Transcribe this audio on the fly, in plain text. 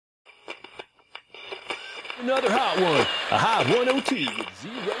Another hot one, a high of 102 with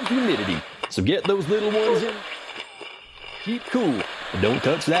zero humidity. So get those little ones in. Keep cool, and don't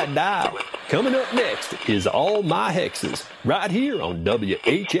touch that dial. Coming up next is All My Hexes, right here on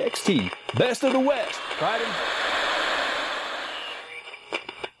WHXT, Best of the West. Friday.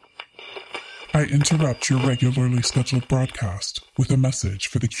 I interrupt your regularly scheduled broadcast with a message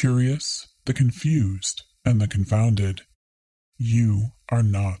for the curious, the confused, and the confounded. You are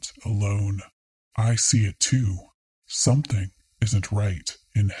not alone. I see it too. Something isn't right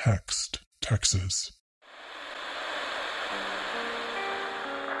in Hexed, Texas.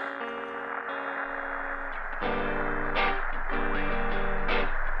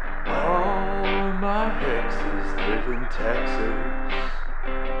 All my hexes live in Texas,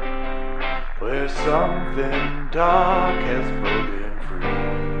 where something dark has broken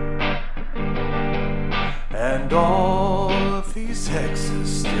free. And all of these hexes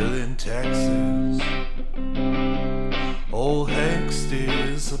still in Texas. Old Hext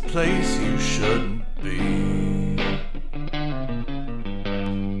is a place you shouldn't be.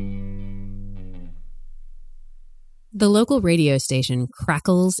 The local radio station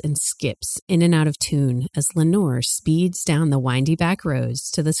crackles and skips in and out of tune as Lenore speeds down the windy back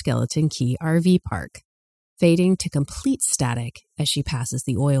roads to the Skeleton Key RV park, fading to complete static as she passes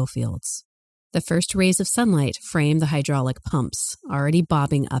the oil fields. The first rays of sunlight frame the hydraulic pumps, already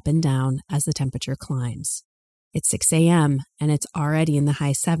bobbing up and down as the temperature climbs. It's 6 a.m., and it's already in the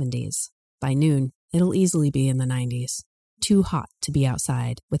high 70s. By noon, it'll easily be in the 90s. Too hot to be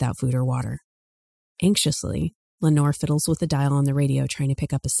outside without food or water. Anxiously, Lenore fiddles with the dial on the radio trying to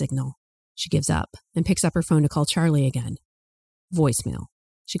pick up a signal. She gives up and picks up her phone to call Charlie again. Voicemail.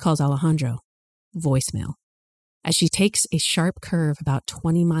 She calls Alejandro. Voicemail. As she takes a sharp curve about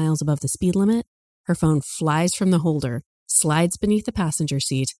 20 miles above the speed limit, her phone flies from the holder, slides beneath the passenger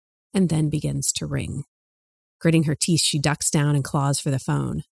seat, and then begins to ring. Gritting her teeth, she ducks down and claws for the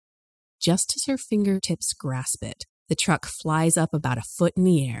phone. Just as her fingertips grasp it, the truck flies up about a foot in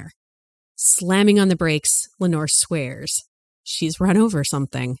the air. Slamming on the brakes, Lenore swears she's run over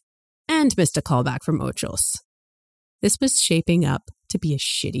something and missed a call back from Ochos. This was shaping up to be a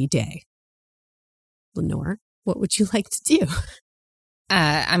shitty day. Lenore, what would you like to do?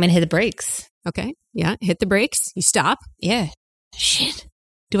 I'm going to hit the brakes. Okay, yeah, hit the brakes. You stop. Yeah. Shit.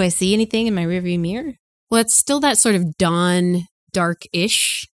 Do I see anything in my rearview mirror? Well, it's still that sort of dawn,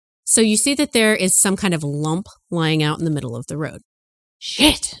 dark-ish. So you see that there is some kind of lump lying out in the middle of the road.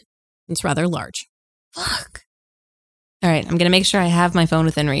 Shit. It's rather large. Fuck. All right, I'm going to make sure I have my phone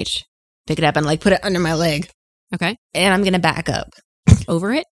within reach. Pick it up and, put it under my leg. Okay. And I'm going to back up.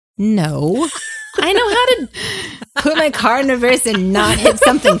 Over it? No. I know how to put my car in reverse and not hit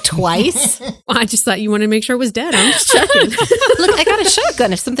something twice. Well, I just thought you wanted to make sure it was dead. I'm just checking. Look, I got a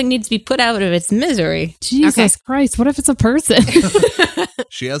shotgun if something needs to be put out of its misery. Jesus Christ, what if it's a person?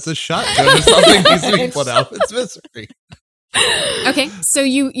 She has a shotgun if something needs to be put out of its misery. Okay, so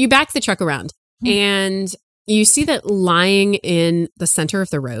you back the truck around, and you see that lying in the center of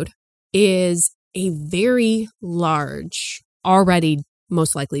the road is a very large, already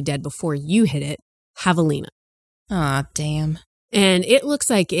most likely dead before you hit it, javelina. Aw, damn. And it looks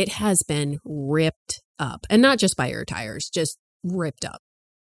like it has been ripped up, and not just by your tires, just ripped up.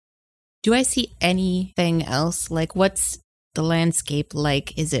 Do I see anything else? What's the landscape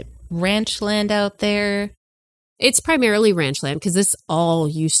like? Is it ranch land out there? It's primarily ranch land because this all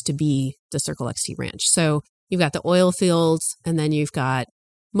used to be the Circle XT Ranch. So you've got the oil fields, and then you've got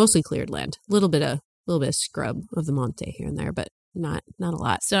mostly cleared land. A little bit of scrub of the Monte here and there, but not a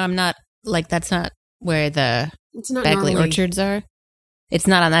lot. So I'm not that's not where the Bagley normally orchards are. It's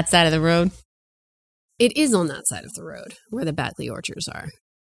not on that side of the road. It is on that side of the road where the Bagley orchards are.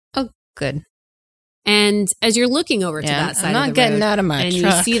 Oh, good. And as you're looking over to that side of the road, I'm not getting out of my and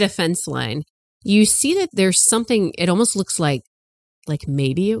truck. You see the fence line. You see that there's something, it almost looks like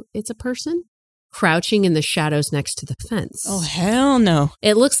maybe it's a person crouching in the shadows next to the fence. Oh, hell no.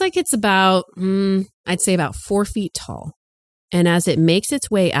 It looks like it's about, I'd say about 4 feet tall. And as it makes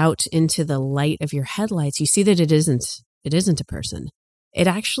its way out into the light of your headlights, you see that it isn't a person. It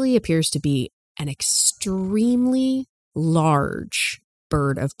actually appears to be an extremely large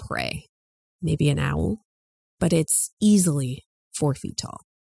bird of prey. Maybe an owl, but it's easily 4 feet tall.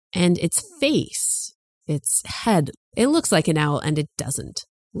 And its face, its head, it looks like an owl, and it doesn't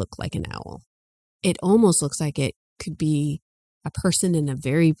look like an owl. It almost looks like it could be a person in a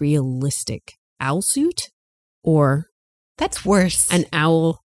very realistic owl suit, or that's worse, an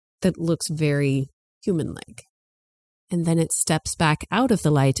owl that looks very human-like. And then it steps back out of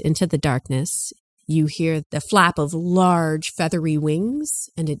the light into the darkness. You hear the flap of large feathery wings,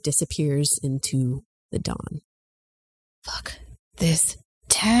 and it disappears into the dawn. Fuck this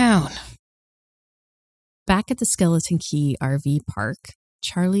town. Back at the Skeleton Key RV park,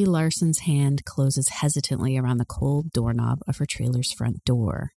 Charlie Larson's hand closes hesitantly around the cold doorknob of her trailer's front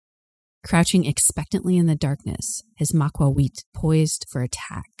door. Crouching expectantly in the darkness, his maquawit poised for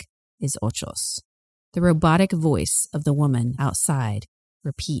attack, is Ochos. The robotic voice of the woman outside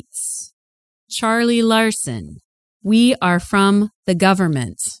repeats, Charlie Larson, we are from the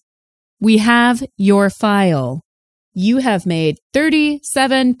government. We have your file. You have made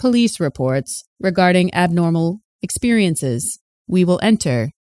 37 police reports regarding abnormal experiences. We will enter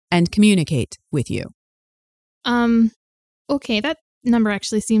and communicate with you. Okay, that number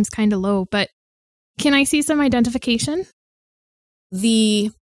actually seems kind of low, but can I see some identification?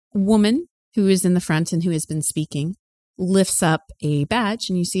 The woman who is in the front and who has been speaking lifts up a badge,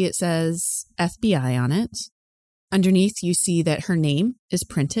 and you see it says FBI on it. Underneath, you see that her name is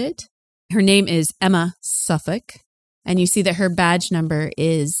printed. Her name is Emma Suffolk, and you see that her badge number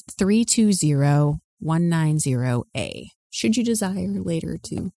is 320190A. Should you desire later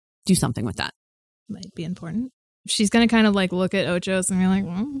to do something with that. Might be important. She's going to kind of like look at Ochos and be like,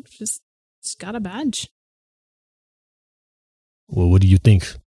 well, she's got a badge. Well, what do you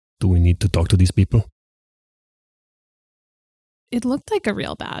think? Do we need to talk to these people? It looked like a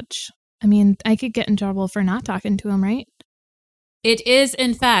real badge. I mean, I could get in trouble for not talking to him, right? It is,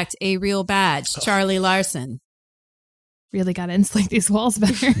 in fact, a real badge, Charlie Larson. Really got to insulate these walls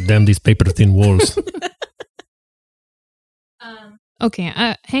better. Damn these paper-thin walls.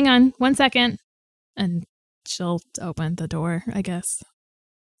 Okay, hang on 1 second. And she'll open the door, I guess.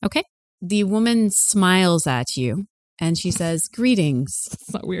 Okay. The woman smiles at you, and she says, greetings.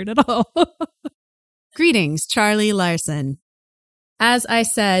 It's not weird at all. Greetings, Charlie Larson. As I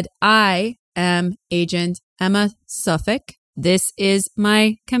said, I am Agent Emma Suffolk. This is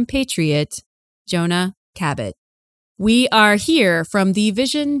my compatriot, Jonah Cabot. We are here from the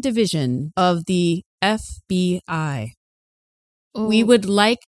Vision Division of the FBI. Oh. We would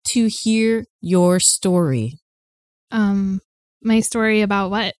like to hear your story. My story about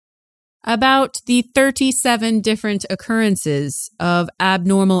what? About the 37 different occurrences of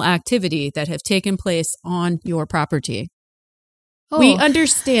abnormal activity that have taken place on your property. Oh. We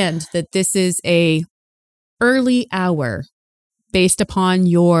understand that this is a early hour based upon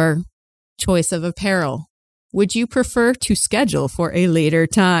your choice of apparel. Would you prefer to schedule for a later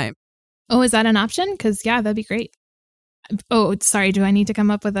time? Oh, is that an option? Because, yeah, that'd be great. Oh, sorry. Do I need to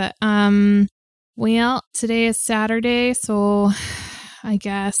come up with a... Well, today is Saturday, so I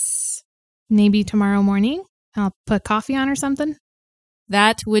guess maybe tomorrow morning I'll put coffee on or something.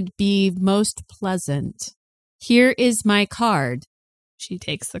 That would be most pleasant. Here is my card. She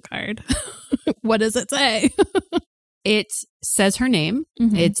takes the card. What does it say? It says her name.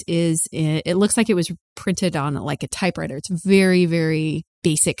 Mm-hmm. It looks like it was printed on like a typewriter. It's very, very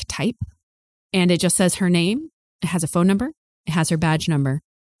basic type. And it just says her name. It has a phone number. It has her badge number.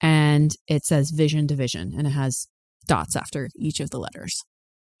 And it says Vision Division. And it has dots after each of the letters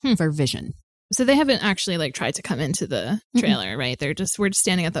for Vision. So they haven't actually like tried to come into the trailer, right? We're just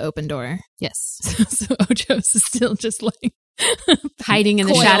standing at the open door. Yes. So Ochos is still just like hiding in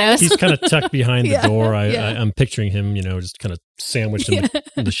the Coiled. shadows. He's kind of tucked behind the Yeah, door. yeah. I'm picturing him, just kind of sandwiched in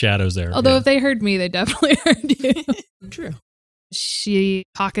the shadows there. Although Yeah. if they heard me, they definitely heard you. True. She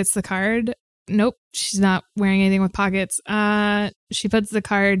pockets the card. Nope, she's not wearing anything with pockets. She puts the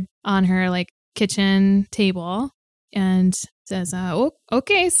card on her like kitchen table and says, "Oh,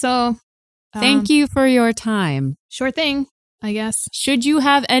 okay, so Thank you for your time. Sure thing, I guess." Should you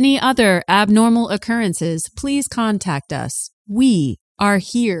have any other abnormal occurrences, please contact us. We are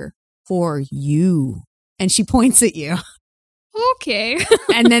here for you. And she points at you. Okay.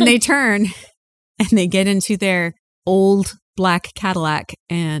 And then they turn and they get into their old black Cadillac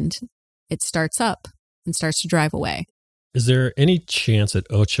and it starts up and starts to drive away. Is there any chance that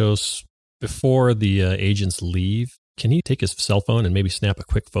Ochos, before the agents leave, can he take his cell phone and maybe snap a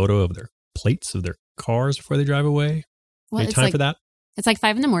quick photo of their plates of their cars before they drive away? Well, Any it's time like, for that? It's like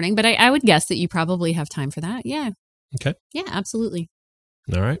 5 a.m, but I would guess that you probably have time for that. Yeah. Okay. Yeah, absolutely.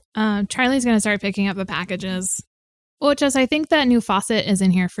 All right. Charlie's going to start picking up the packages. Well, just I think that new faucet is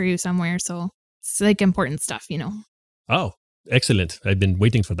in here for you somewhere, so it's like important stuff, Oh, excellent. I've been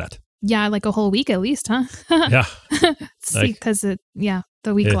waiting for that. Yeah, like a whole week at least, huh? Yeah. See, because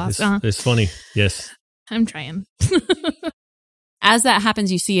the week lost. It's funny. Yes. I'm trying. As that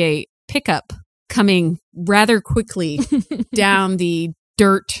happens, you see a pickup coming rather quickly down the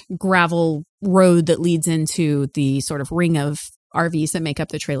dirt gravel road that leads into the sort of ring of RVs that make up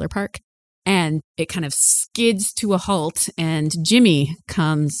the trailer park. And it kind of skids to a halt and Jimmy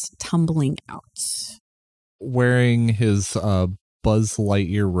comes tumbling out. wearing his Buzz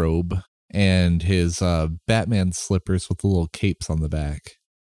Lightyear robe and his Batman slippers with the little capes on the back.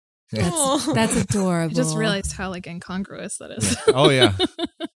 That's adorable. I just realized how like incongruous that is. Oh yeah.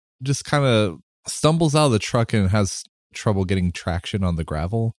 Just kind of stumbles out of the truck and has trouble getting traction on the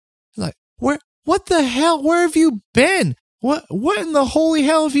gravel. He's like, what the hell? Where have you been? What in the holy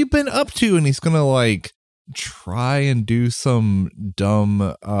hell have you been up to? And he's gonna like try and do some dumb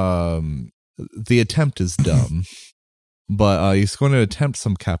the attempt is dumb. But he's going to attempt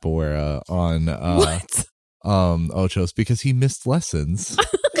some capoeira on Ochos because he missed lessons.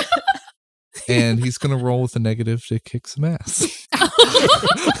 And he's going to roll with a negative to kick some ass.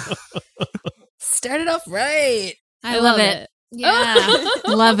 Started off right. I love it. Yeah.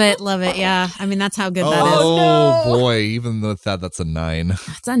 Love it. Yeah. I mean, that's how good that is. Oh, boy. Even with that, that's a 9.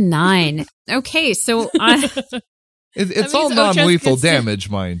 It's a 9. Okay. So it's all non-lethal damage,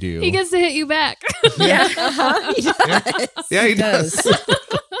 mind you. He gets to hit you back. Yeah. He does. Yeah, he does.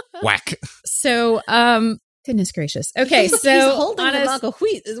 Whack. So, goodness gracious. Okay. So he's holding the mug of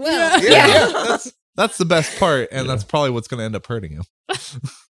wheat as well. Yeah. That's the best part. And that's probably what's going to end up hurting him.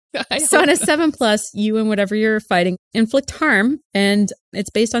 So on a 7+, you and whatever you're fighting inflict harm, and it's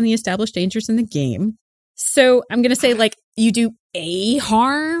based on the established dangers in the game. So I'm going to say, like, you do a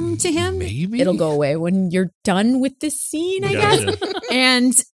harm to him. Maybe it'll go away when you're done with this scene, I guess.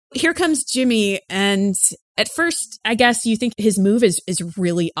 And here comes Jimmy, and at first, I guess you think his move is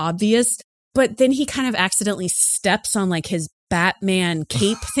really obvious, but then he kind of accidentally steps on like his Batman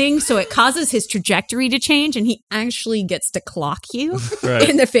cape thing, so it causes his trajectory to change, and he actually gets to clock you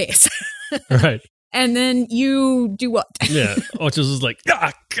in the face. Right. And then you do what? Yeah. Ochos is like,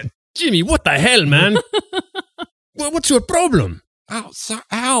 Jimmy, what the hell, man? What's your problem?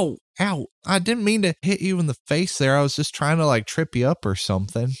 Ow. I didn't mean to hit you in the face there. I was just trying to like trip you up or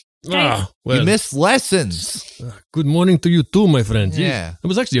something. Well, you missed lessons. Good morning to you too, my friend. Yeah. It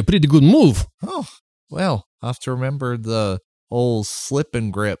was actually a pretty good move. Oh, well, I have to remember the old slip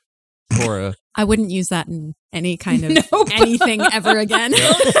and grip for I wouldn't use that in any kind of anything ever again.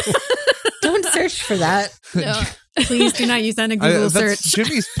 Don't search for that. No. Please do not use that in a Google search.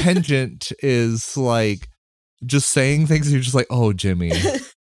 Jimmy's penchant is like just saying things and you're just like, oh, Jimmy.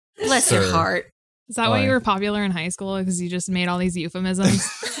 Bless your heart. Is that why you were popular in high school? Because you just made all these euphemisms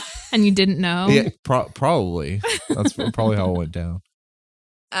and you didn't know? Yeah, probably. That's probably how it went down.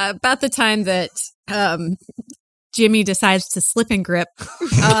 About the time that Jimmy decides to slip and grip.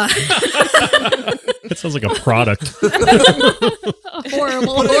 That sounds like a product. A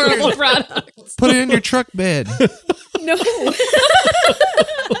horrible product. Put it in your truck bed. No.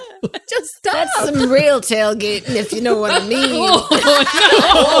 Just stop. That's some real tailgating, if you know what I mean.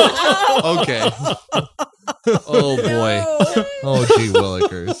 Okay. Oh, boy. Oh, gee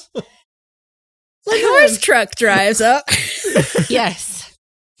willikers. Lenore's truck drives up. Yes.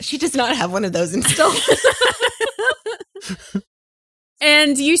 She does not have one of those installed.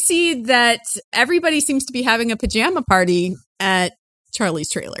 And you see that everybody seems to be having a pajama party at Charlie's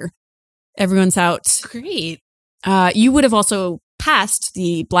trailer. Everyone's out. Great. You would have also passed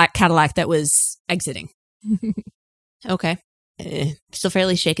the black Cadillac that was exiting. Okay. Still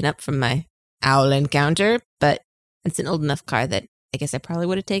fairly shaken up from my owl encounter, but it's an old enough car that I guess I probably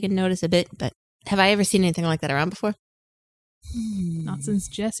would have taken notice a bit, but have I ever seen anything like that around before? Not since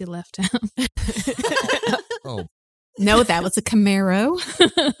Jesse left town. Oh. No, that was a Camaro.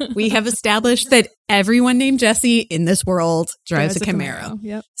 We have established that everyone named Jesse in this world drives a Camaro.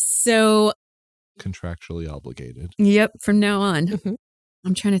 Yep. So Contractually obligated. Yep, from now on. Mm-hmm.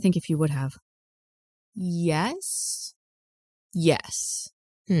 I'm trying to think if you would have. Yes.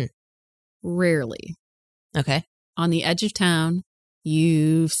 Rarely. Okay. On the edge of town,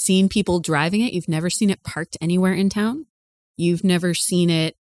 you've seen people driving it. You've never seen it parked anywhere in town. You've never seen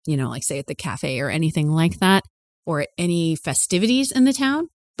it, like say at the cafe or anything like that, or at any festivities in the town.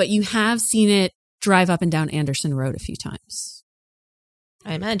 But you have seen it drive up and down Anderson Road a few times.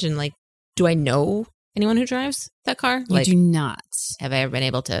 I imagine, do I know anyone who drives that car? You do not. Have I ever been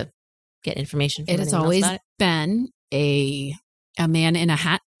able to get information from It has anyone always else about been a man in a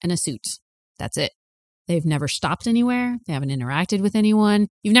hat and a suit. That's it. They've never stopped anywhere. They haven't interacted with anyone.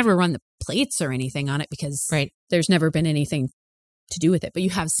 You've never run the plates or anything on it because there's never been anything to do with it, but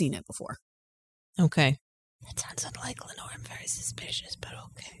you have seen it before. Okay. That sounds unlike Lenore. I'm very suspicious, but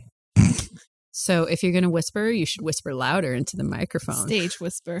okay. So if you're going to whisper, you should whisper louder into the microphone. Stage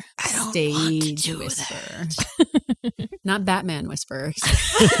whisper. I don't Stage want to do whisper. Not Batman whisper.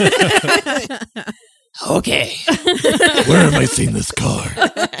 Okay. Where have I seen this car?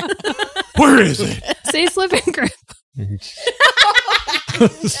 Where is it? Say slip and grip.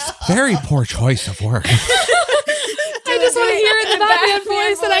 Very poor choice of word. I just want to hear it in the Batman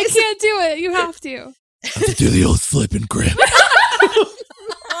voice, and I can't do it. You have to. I have to do the old slip and grip.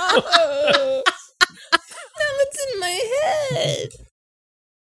 Oh, now it's in my head.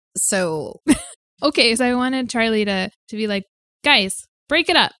 So Okay, so I wanted Charlie to be like, guys, break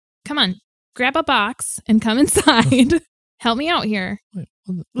it up. Come on, grab a box and come inside. Help me out here. Wait,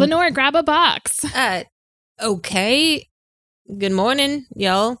 Lenore, grab a box. Okay. Good morning,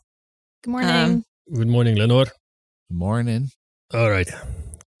 y'all. Good morning. Good morning, Lenore. Good morning. All right.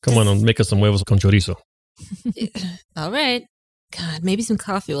 Come on, make us some huevos con chorizo. All right. God, maybe some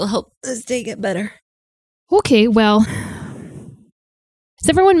coffee will help this day get better. Okay, well, is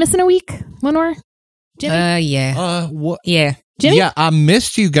everyone missing a week, Lenore? Jimmy? Yeah. What? Yeah. Jimmy? Yeah, I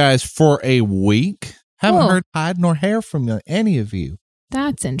missed you guys for a week. Haven't Whoa. heard hide nor hair from any of you.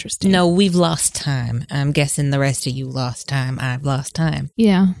 That's interesting. No, we've lost time. I'm guessing the rest of you lost time. I've lost time.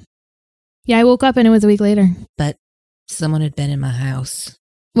 Yeah. Yeah, I woke up and it was a week later. But someone had been in my house.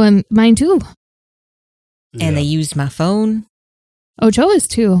 Well, mine too. And they used my phone. Ochoa's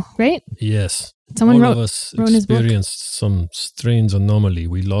too, right? Yes. Someone All wrote of us wrote in his book. experienced some strange anomaly.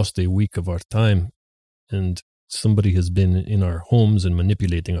 We lost a week of our time, and somebody has been in our homes and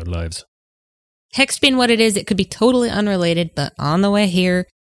manipulating our lives. Hex being what it is, it could be totally unrelated, but on the way here,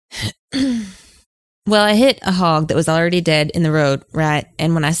 well, I hit a hog that was already dead in the road, right?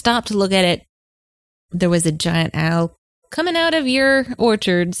 And when I stopped to look at it, there was a giant owl coming out of your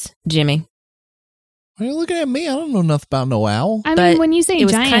orchards, Jimmy. Why are you looking at me? I don't know nothing about no owl. I But mean, when you say It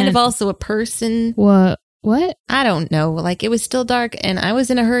was giant, kind of also a person. what? I don't know. Like, it was still dark, and I was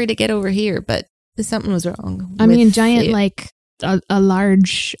in a hurry to get over here, but something was wrong. I mean, with giant, it. like a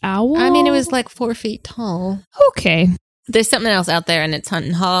large owl? I mean, it was like 4 feet tall. Okay. There's something else out there, and it's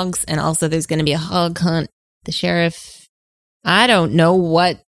hunting hogs, and also there's going to be a hog hunt. The sheriff, I don't know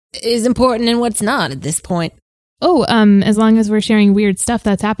what is important and what's not at this point. Oh, as long as we're sharing weird stuff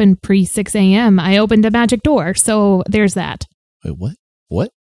that's happened pre 6 a.m., I opened a magic door, so there's that. Wait, what? What?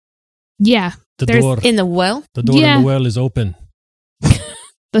 Yeah, The There's- door, In the well? the door Yeah. in the well is open.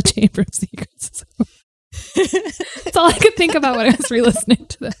 the Chamber of Secrets. That's all I could think about when I was re-listening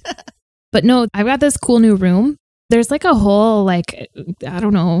to that. But no, I've got this cool new room. There's like a whole, like, I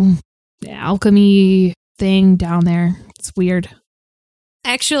don't know, alchemy thing down there. It's weird.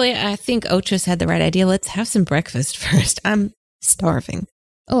 Actually, I think Ochos had the right idea. Let's have some breakfast first. I'm starving.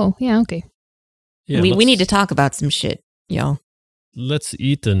 Oh, yeah, okay. Yeah, we let's- need to talk about some shit, y'all. Let's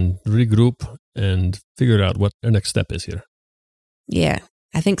eat and regroup and figure out what our next step is here. Yeah,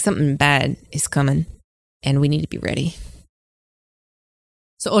 I think something bad is coming, and we need to be ready.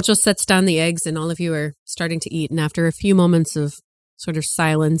 So Ocho sets down the eggs and all of you are starting to eat. And after a few moments of sort of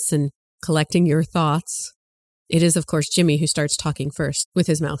silence and collecting your thoughts, it is, of course, Jimmy who starts talking first with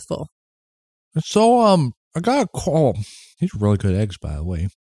his mouth full. So, I got a call. These are really good eggs, by the way.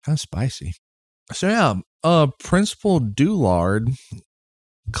 Kind of spicy. So, yeah, Principal Doulard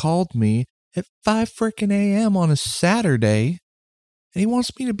called me at 5 frickin' a.m. on a Saturday, and he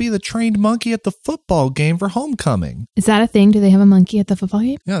wants me to be the trained monkey at the football game for homecoming. Is that a thing? Do they have a monkey at the football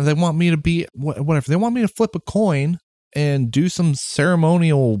game? Yeah, they want me to be, whatever. They want me to flip a coin and do some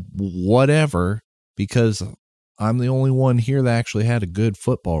ceremonial whatever, because I'm the only one here that actually had a good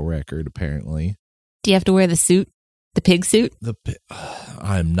football record, apparently. Do you have to wear the suit? The pig suit?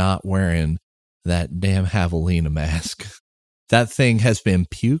 I'm not wearing that damn javelina mask. That thing has been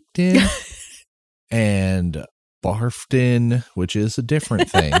puked in and barfed in, which is a different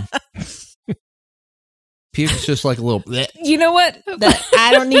thing. Puke's just like a little bleh, You know what?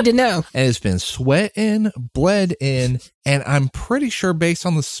 I don't need to know. and it's been sweat in, bled in, and I'm pretty sure based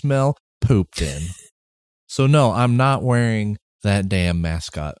on the smell, pooped in. So no, I'm not wearing that damn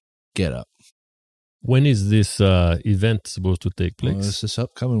mascot getup. When is this event supposed to take place? Well, it's this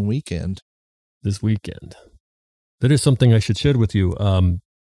upcoming weekend. This weekend. There is something I should share with you.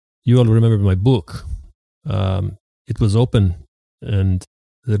 You all remember my book. It was open and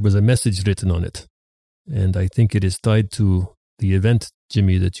there was a message written on it. And I think it is tied to the event,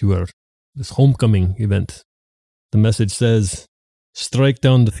 Jimmy, that you are, this homecoming event. The message says, "Strike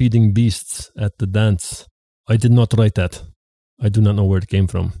down the feeding beasts at the dance." I did not write that. I do not know where it came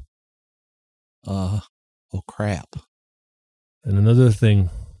from. Oh crap. And another thing,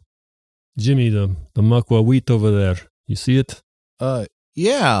 Jimmy, the makwa wheat over there, you see it?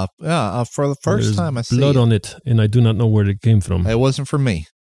 Yeah, for the first There's time I see blood it. on it, and I do not know where it came from. It wasn't for me.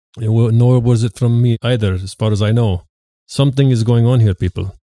 Nor was it from me either, as far as I know. Something is going on here,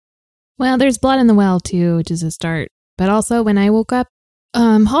 people. Well, there's blood in the well too, which is a start. But also, when I woke up,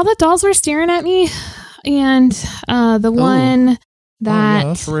 all the dolls were staring at me. and the one that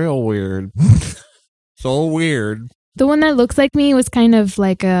that's real weird. So weird. the one that looks like me was kind of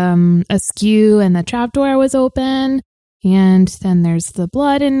like askew, and the trapdoor was open, and then there's the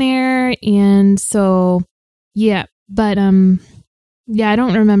blood in there, and so yeah. But yeah, I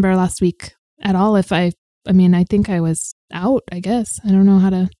don't remember last week at all. I think I was out. I guess I don't know how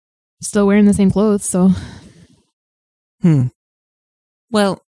to. Still wearing the same clothes, so.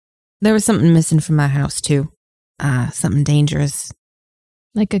 Well, there was something missing from my house, too. Something dangerous.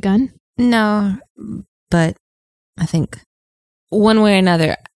 Like a gun? No, but I think one way or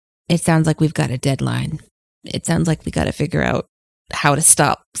another, it sounds like we've got a deadline. It sounds like we got to figure out how to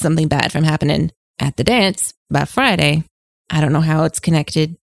stop something bad from happening at the dance by Friday. I don't know how it's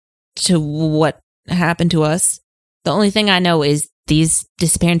connected to what happened to us. The only thing I know is these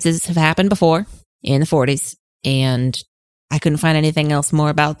disappearances have happened before in the 40s, and I couldn't find anything else more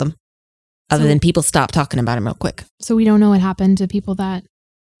about them other than people stopped talking about them real quick. So we don't know what happened to people that...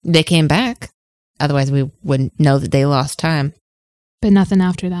 They came back. Otherwise, we wouldn't know that they lost time. But nothing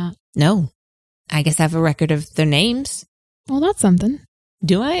after that. No. I guess I have a record of their names. Well, that's something.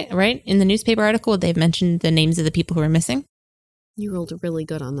 Do I? Right? In the newspaper article, they've mentioned the names of the people who are missing. You rolled really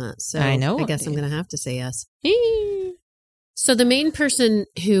good on that, so I know. I guess I'm going to have to say yes. So the main person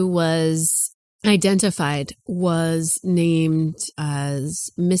who was identified was named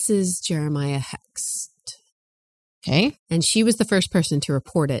as Mrs. Jeremiah Hext. Okay. And she was the first person to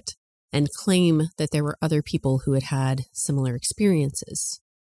report it and claim that there were other people who had had similar experiences.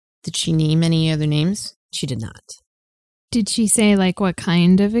 Did she name any other names? She did not. Did she say, like, what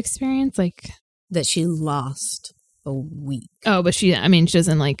kind of experience? Like... That she lost a week. Oh, but she didn't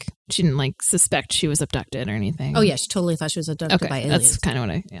suspect she was abducted or anything. Oh, yeah, she totally thought she was abducted by aliens. That's kind of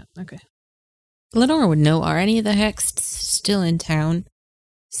what okay. Lenora would know. Are any of the Hexts still in town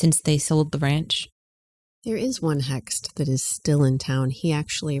since they sold the ranch? There is one Hext that is still in town. He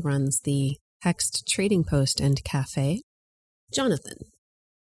actually runs the Hext Trading Post and Cafe. Jonathan.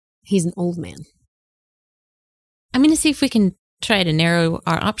 He's an old man. I'm going to see if we can try to narrow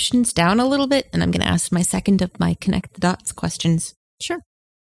our options down a little bit, and I'm going to ask my second of my connect the dots questions. Sure.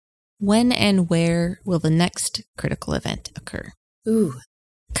 When and where will the next critical event occur? Ooh.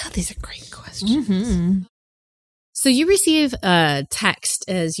 God, these are great questions. Mm-hmm. So you receive a text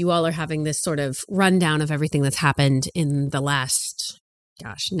as you all are having this sort of rundown of everything that's happened in the last,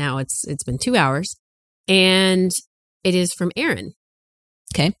 now it's been 2 hours. And it is from Aaron.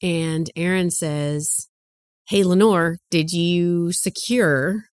 Okay. And Aaron says, "Hey, Lenore, did you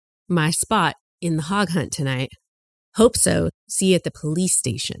secure my spot in the hog hunt tonight? Hope so. See you at the police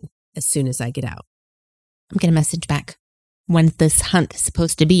station as soon as I get out." I'm going to message back. When's this hunt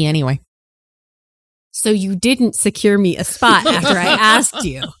supposed to be anyway? So you didn't secure me a spot after I asked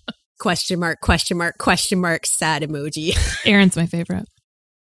you? Question mark, question mark, question mark, sad emoji. Aaron's my favorite.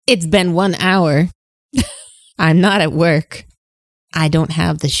 It's been 1 hour. I'm not at work. I don't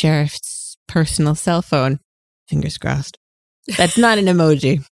have the sheriff's personal cell phone. Fingers crossed. That's not an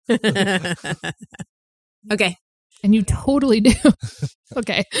emoji. Okay. And you totally do.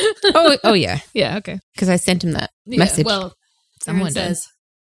 Okay. Oh yeah. Yeah, okay. Because I sent him that message. Well, someone Aaron does. says,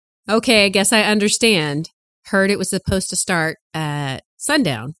 "Okay, I guess I understand. Heard it was supposed to start at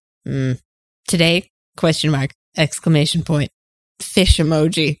sundown." Today? Question mark. Exclamation point. Fish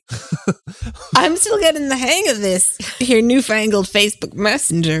emoji. I'm still getting the hang of this. Your newfangled Facebook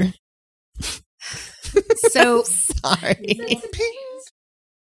Messenger. So Sorry.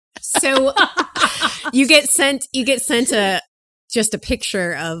 So you get sent just a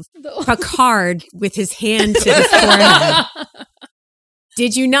picture of Picard with his hand to his forehead.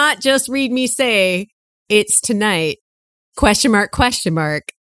 Did you not just read me say it's tonight? Question mark, question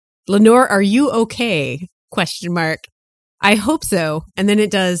mark. Lenore, are you okay? Question mark. I hope so. And then it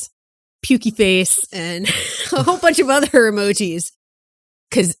does pukey face and a whole bunch of other emojis.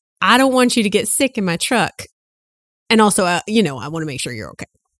 Because I don't want you to get sick in my truck. And also, I want to make sure you're okay.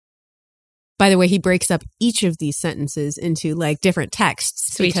 By the way, he breaks up each of these sentences into like different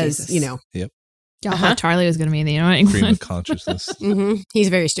texts. Sweet because, Jesus. Yep. Y'all thought Charlie was going to be the annoying Stream one. of consciousness. He's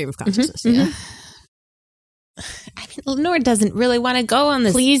very stream of consciousness. Yeah. I mean, Lenore doesn't really want to go on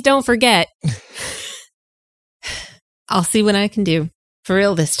this. Please don't forget. I'll see what I can do. For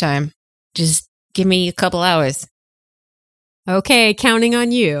real this time. Just give me a couple hours. Okay, counting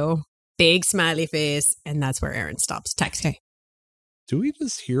on you. Big smiley face. And that's where Aaron stops texting. Do we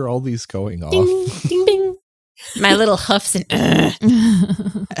just hear all these going off? Ding, ding, ding. My little huffs and...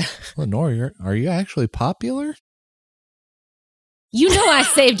 Lenore, are you actually popular? You know I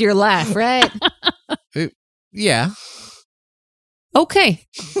saved your life, right? Yeah. Okay.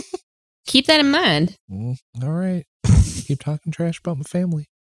 keep that in mind. All right. Keep talking trash about my family.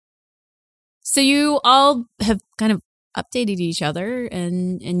 So you all have kind of updated each other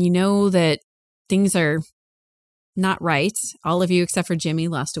and you know that things are not right. All of you except for Jimmy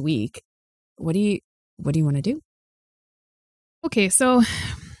lost a week. What do you want to do? Okay, so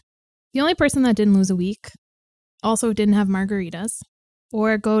the only person that didn't lose a week also didn't have margaritas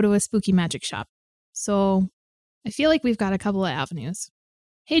or go to a spooky magic shop. So I feel like we've got a couple of avenues.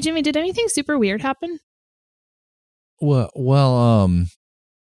 Hey, Jimmy, did anything super weird happen? Well,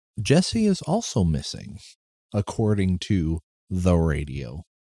 Jesse is also missing, according to the radio.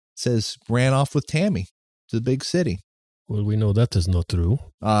 It says ran off with Tammy to the big city. Well, we know that is not true.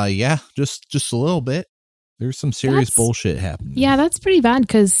 Yeah, just a little bit. There's some serious bullshit happening. Yeah, that's pretty bad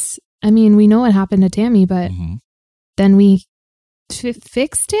because, I mean, we know what happened to Tammy, but then we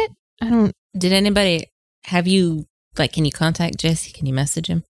fixed it? Did anybody have you, like, can you contact Jesse? Can you message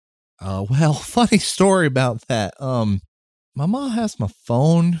him? Well, funny story about that. My mom has my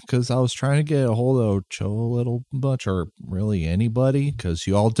phone because I was trying to get a hold of Ochoa a little bunch, or really anybody, because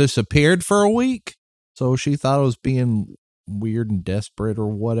you all disappeared for a week. So she thought I was being weird and desperate or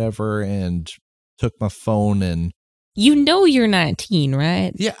whatever, and took my phone and... You know you're 19,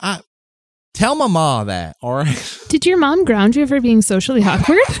 right? Yeah, tell my mom that, all right? Did your mom ground you for being socially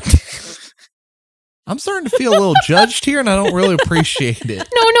awkward? I'm starting to feel a little judged here, and I don't really appreciate it.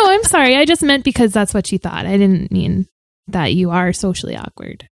 No, I'm sorry. I just meant because that's what she thought. I didn't mean that you are socially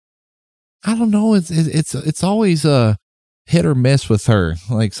awkward. I don't know. It's always a hit or miss with her.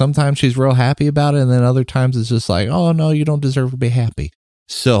 Like, sometimes she's real happy about it, and then other times it's just like, oh, no, you don't deserve to be happy.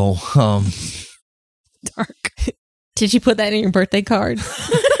 So, Dark. Did you put that in your birthday card?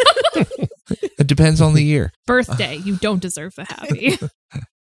 It depends on the year. Birthday, you don't deserve the happy.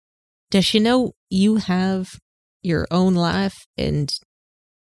 Does she know you have your own life and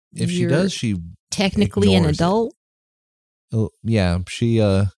if she does, she technically an adult? Yeah, she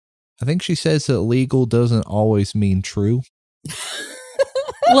I think she says that legal doesn't always mean true.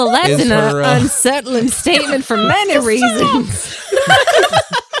 Well, that's an unsettling statement for many reasons.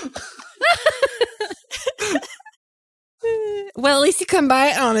 Well, at least you come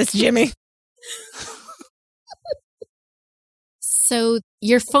by it honest, Jimmy. So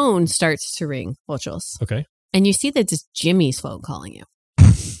your phone starts to ring, Ochos. Okay. And you see that it's Jimmy's phone calling you.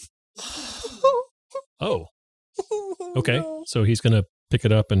 Oh. Okay. So he's going to pick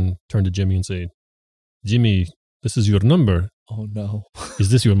it up and turn to Jimmy and say, Jimmy, this is your number. Oh, no. Is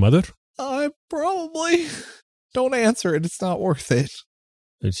this your mother? I probably... Don't answer it. It's not worth it.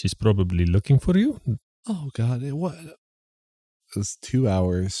 She's probably looking for you. Oh, God. It's 2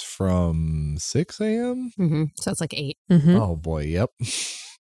 hours from 6 a.m.? Mm-hmm. So it's like 8. Mm-hmm. Oh, boy. Yep.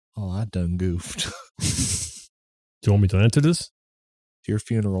 Oh, I done goofed. Do you want me to answer this? Your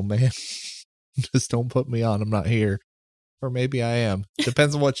funeral, man. Just don't put me on. I'm not here. Or maybe I am.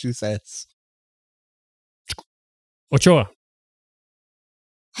 Depends on what she says. Ochoa.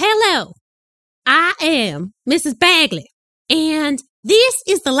 Hello. I am Mrs. Bagley. And this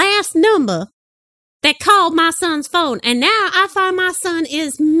is the last number that called my son's phone. And now I find my son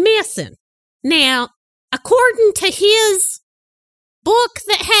is missing. Now, according to his book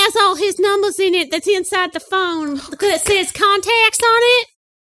that has all his numbers in it that's inside the phone that says contacts on it,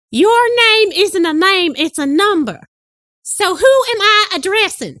 your name isn't a name, it's a number. So who am I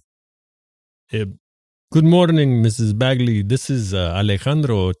addressing? Good morning, Mrs. Bagley. This is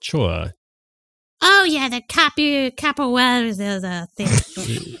Alejandro Ochoa. Oh, yeah, the capoeira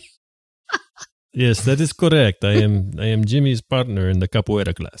thing. Yes, that is correct. I am Jimmy's partner in the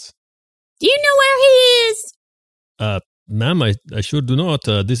capoeira class. Do you know where he is? Ma'am, I sure do not.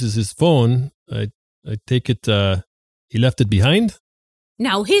 This is his phone. I take it he left it behind?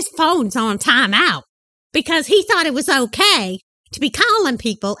 No, his phone's on timeout because he thought it was okay to be calling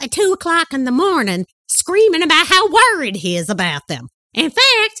people at 2 o'clock in the morning screaming about how worried he is about them. In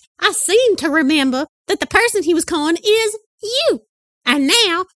fact, I seem to remember that the person he was calling is you. And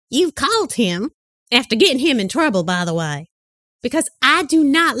now you've called him after getting him in trouble, by the way, because I do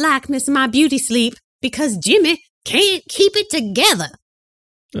not like missing my beauty sleep because Jimmy can't keep it together.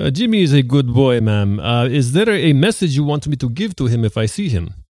 Jimmy is a good boy, ma'am. Is there a message you want me to give to him if I see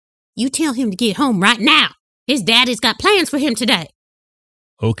him? You tell him to get home right now. His daddy's got plans for him today.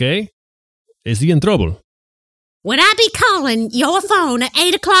 Okay. Is he in trouble? Would I be calling your phone at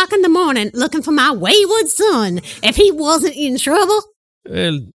 8 o'clock in the morning looking for my wayward son if he wasn't in trouble?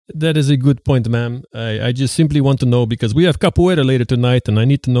 Well, that is a good point, ma'am. I just simply want to know because we have capoeira later tonight and I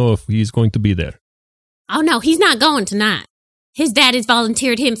need to know if he's going to be there. Oh, no, he's not going tonight. His daddy's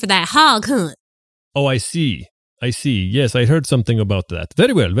volunteered him for that hog hunt. Oh, I see. I see. Yes, I heard something about that.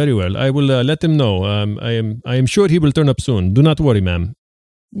 Very well, very well. I will let him know. I am sure he will turn up soon. Do not worry, ma'am.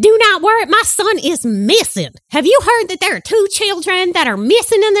 Do not worry, my son is missing. Have you heard that there are 2 children that are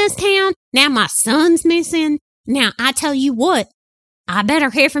missing in this town? Now my son's missing. Now, I tell you what, I better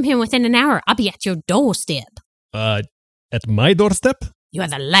hear from him within an hour. I'll be at your doorstep. At my doorstep? You are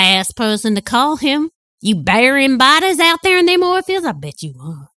the last person to call him. You burying bodies out there in them oil fields? I bet you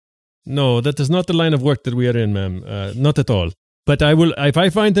are. No, that is not the line of work that we are in, ma'am. Not at all. But I will, if I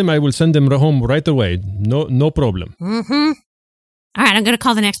find him, I will send him home right away. No problem. Mm-hmm. All right, I'm going to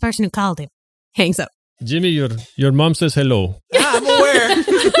call the next person who called him. Hangs up. Jimmy, your mom says hello. Yeah, I'm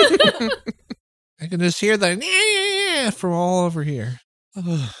aware. I can just hear that yeah from all over here.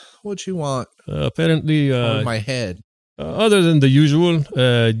 What you want? Apparently, Over my head. Other than the usual,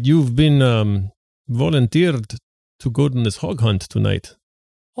 you've been volunteered to go on this hog hunt tonight.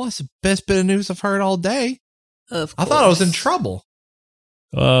 Well, that's the best bit of news I've heard all day. Of I thought I was in trouble.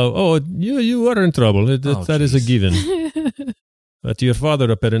 You are in trouble. That is a given. But your father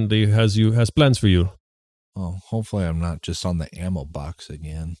apparently has plans for you. Oh, hopefully I'm not just on the ammo box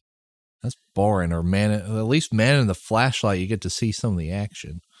again. That's boring. Or at least manning the flashlight, you get to see some of the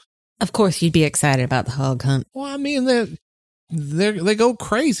action. Of course, you'd be excited about the hog hunt. Well, I mean, they go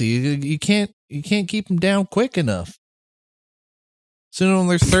crazy. You can't keep them down quick enough. Soon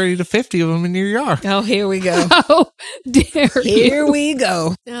there's 30 to 50 of them in your yard. Oh, here we go. How dare Here we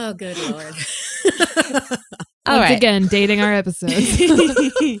go. Oh, good Lord. All Once right. again, dating our episodes.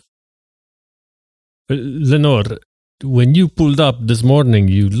 Lenore, when you pulled up this morning,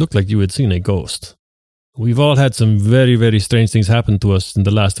 you looked like you had seen a ghost. We've all had some very, very strange things happen to us in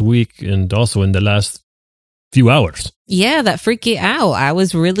the last week and also in the last few hours. Yeah, that freaky owl. I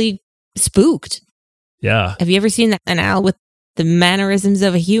was really spooked. Yeah. Have you ever seen an owl with the mannerisms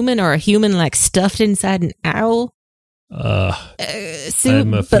of a human, or a human like stuffed inside an owl suit,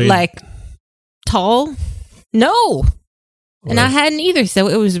 I'm but afraid- like tall? No. And I Well, hadn't either, so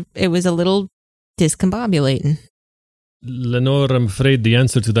it was a little discombobulating. Lenore, I'm afraid the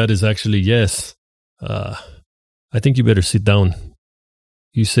answer to that is actually yes. I think you better sit down.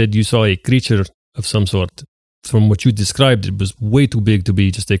 You said you saw a creature of some sort. From what you described, it was way too big to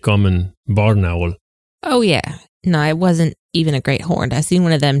be just a common barn owl. Oh yeah. No, it wasn't even a great horn. I seen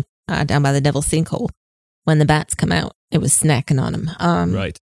one of them down by the Devil's Sinkhole. When the bats come out, it was snacking on them.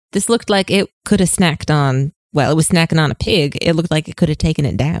 Right. This looked like it could have snacked on, well, it was snacking on a pig. It looked like it could have taken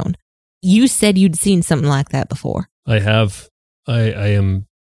it down. You said you'd seen something like that before. I have. I am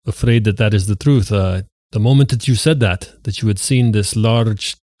afraid that is the truth. The moment that you said that you had seen this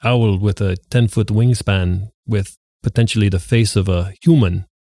large owl with a 10-foot wingspan with potentially the face of a human,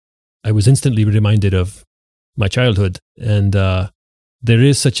 I was instantly reminded of my childhood. And there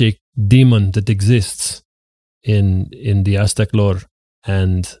is such a demon that exists in the Aztec lore.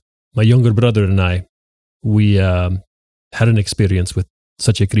 And my younger brother and I, we had an experience with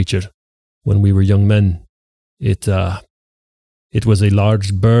such a creature when we were young men. It was a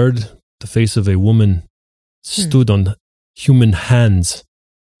large bird, the face of a woman, stood on human hands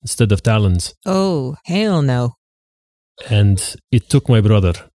instead of talons. Oh, hell no. And it took my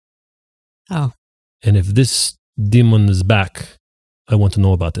brother. Oh. And if this demon is back, I want to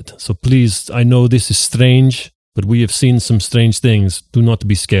know about it. So please, I know this is strange, but we have seen some strange things. Do not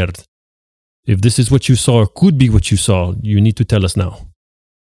be scared. If this is what you saw or could be what you saw, you need to tell us now.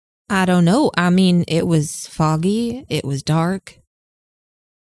 I don't know. I mean, it was foggy. It was dark.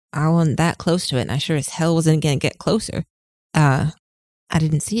 I wasn't that close to it, and I sure as hell wasn't going to get closer. I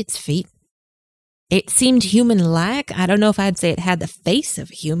didn't see its feet. It seemed human-like. I don't know if I'd say it had the face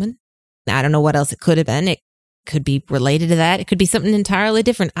of a human. I don't know what else it could have been. It could be related to that. It could be something entirely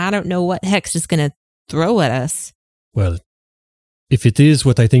different. I don't know what Hex is going to throw at us. Well, if it is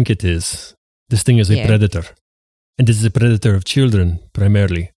what I think it is, this thing is a predator. And this is a predator of children,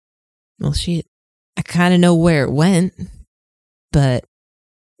 primarily. Well, shit. I kind of know where it went, but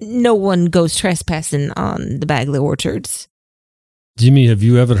no one goes trespassing on the Bagley orchards. Jimmy, have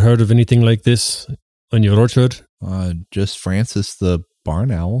you ever heard of anything like this on your orchard? Just Francis the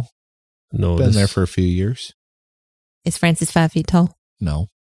barn owl. No. Been there for a few years. Is Francis 5 feet tall? No.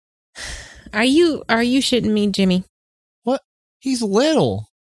 Are you shitting me, Jimmy? What? He's little.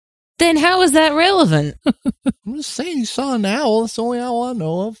 Then how is that relevant? I'm just saying you saw an owl. That's the only owl I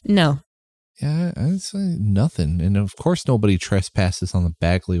know of. No. Yeah, I'd say nothing. And of course nobody trespasses on the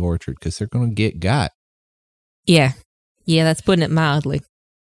Bagley orchard because they're going to get got. Yeah. Yeah, that's putting it mildly.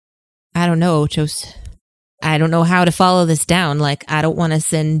 I don't know, Ochos. I don't know how to follow this down. Like, I don't want to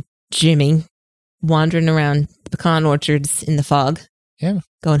send Jimmy wandering around the pecan orchards in the fog. Yeah.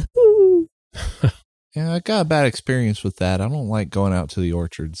 Going, ooh. Yeah, I got a bad experience with that. I don't like going out to the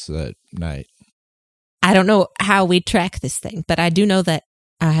orchards at night. I don't know how we track this thing, but I do know that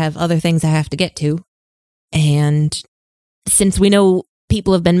I have other things I have to get to. And since we know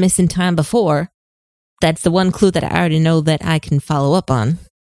people have been missing time before, that's the one clue that I already know that I can follow up on.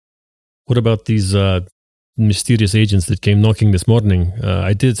 What about these mysterious agents that came knocking this morning?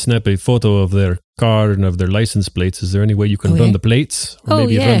 I did snap a photo of their car and of their license plates. Is there any way you can run the plates? Or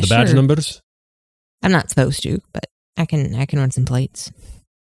maybe run the badge numbers? I'm not supposed to, but I can run some plates.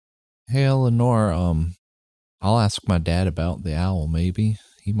 Hey, Eleanor, I'll ask my dad about the owl, maybe.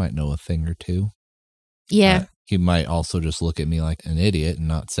 He might know a thing or two. Yeah. He might also just look at me like an idiot and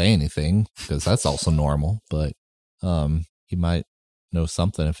not say anything, because that's also normal. But he might know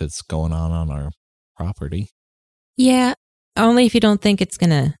something if it's going on our property. Yeah, only if you don't think it's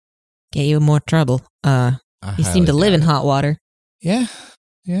gonna get you in more trouble. You seem to live in hot water. Yeah.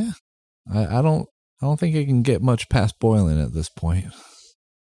 I don't think it can get much past boiling at this point.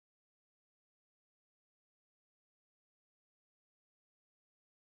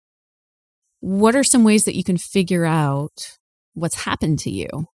 What are some ways that you can figure out what's happened to you?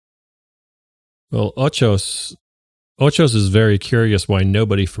 Well, Ochos is very curious why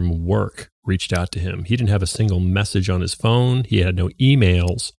nobody from work reached out to him. He didn't have a single message on his phone. He had no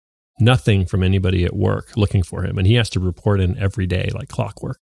emails, nothing from anybody at work looking for him. And he has to report in every day like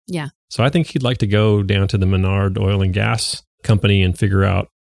clockwork. Yeah. So I think he'd like to go down to the Menard Oil and Gas Company and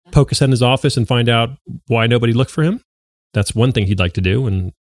poke us in his office and find out why nobody looked for him. That's one thing he'd like to do.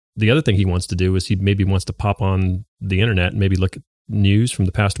 And the other thing he wants to do is he maybe wants to pop on the internet and maybe look at news from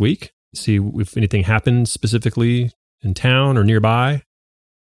the past week, see if anything happened specifically in town or nearby.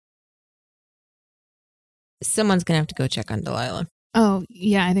 Someone's going to have to go check on Delilah. Oh,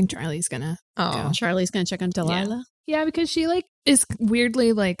 yeah, I think Charlie's going to go. Charlie's going to check on Delilah? Yeah, because she is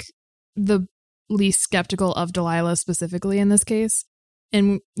weirdly the least skeptical of Delilah specifically in this case.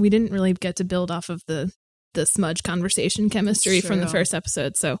 And we didn't really get to build off of the smudge conversation chemistry from the first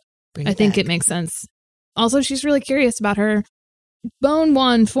episode. So I think it makes sense. Also, she's really curious about her bone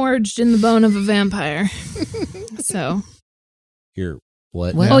wand forged in the bone of a vampire. So. Here,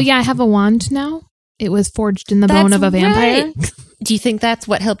 what? Oh, yeah, I have a wand now. It was forged in the bone of a vampire. Right. Do you think that's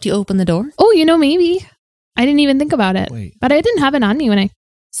what helped you open the door? Oh, maybe. I didn't even think about it. Wait. But I didn't have it on me when I...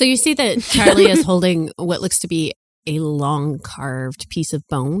 So you see that Charlie is holding what looks to be a long carved piece of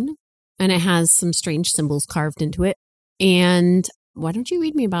bone, and it has some strange symbols carved into it. And why don't you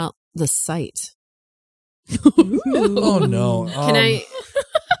read me about the site? Oh, no. Can I...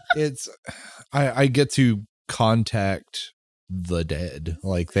 It's... I get to contact the dead.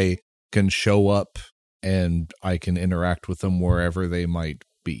 They can show up and I can interact with them wherever they might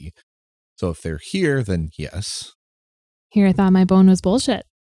be. So if they're here, then yes. Here, I thought my bone was bullshit.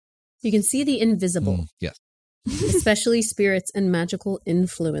 You can see the invisible. Yes. Especially spirits and magical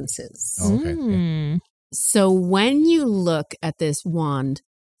influences. Oh, okay. So when you look at this wand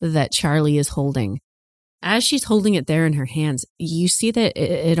that Charlie is holding, as she's holding it there in her hands, you see that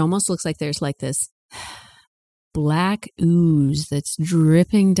it almost looks like there's this black ooze that's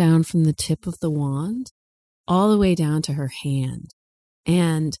dripping down from the tip of the wand all the way down to her hand.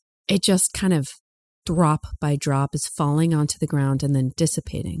 And it just kind of drop by drop is falling onto the ground and then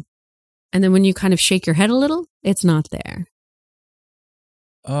dissipating. And then when you kind of shake your head a little, it's not there.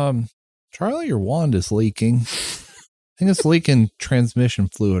 Charlie, your wand is leaking. I think it's leaking transmission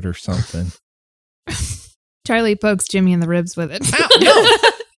fluid or something. Charlie pokes Jimmy in the ribs with it.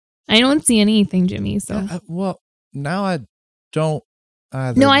 I don't see anything, Jimmy. So well, now I don't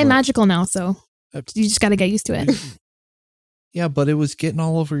either. No, I'm magical now, so you just got to get used to it. Yeah, but it was getting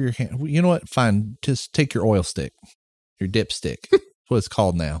all over your hand. You know what? Fine. Just take your oil stick, your dipstick. That's what it's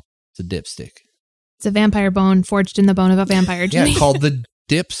called now. It's a dipstick. It's a vampire bone forged in the bone of a vampire. Jimmy. Yeah, called the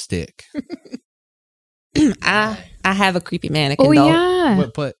dipstick. I have a creepy mannequin. Oh, doll. yeah.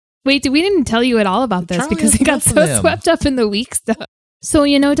 But wait, we didn't tell you at all about this Charlie because has it got enough so of them. swept up in the week stuff. So,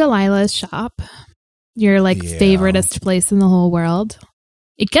 Delilah's shop, your favoritist place in the whole world.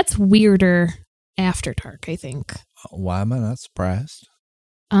 It gets weirder after dark, I think. Why am I not surprised?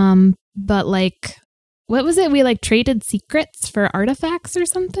 But what was it? We traded secrets for artifacts or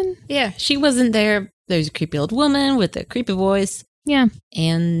something? Yeah, she wasn't there. There's a creepy old woman with a creepy voice. Yeah.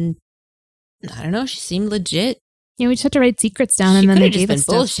 And I don't know, she seemed legit. Yeah, we just had to write secrets down and then they gave us been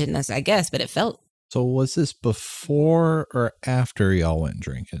stuff. bullshitting us, I guess, but it felt... So was this before or after y'all went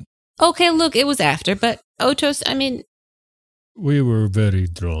drinking? Okay, look, it was after, but Ochos, We were very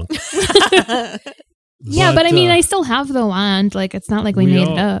drunk. Yeah, but I mean, I still have the wand. Like, it's not like we made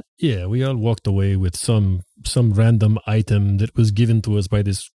it up. Yeah, we all walked away with some random item that was given to us by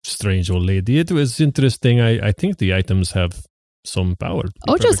this strange old lady. It was interesting. I think the items have some power.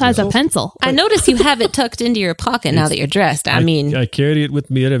 Ojos has a pencil. I notice you have it tucked into your pocket now that you're dressed. I mean, I carry it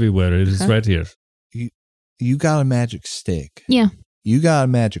with me everywhere. It is right here. You got a magic stick. Yeah. You got a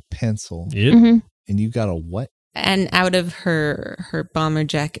magic pencil. Yep. Mm-hmm. And you got a what? and out of her bomber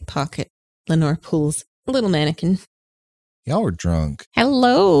jacket pocket, Lenore pulls a little mannequin. Y'all were drunk.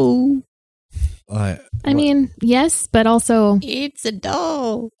 Hello. I mean, yes, but also It's a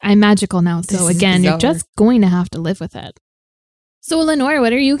doll. I'm magical now, so This is again, you're bizarre. just going to have to live with it. So, Lenore,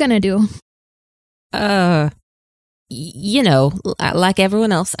 what are you gonna do? You know, like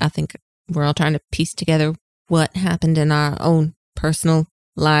everyone else, I think we're all trying to piece together what happened in our own personal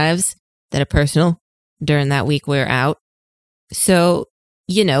lives that are personal during that week we're out. So,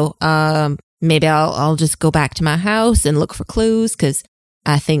 you know, maybe I'll just go back to my house and look for clues, because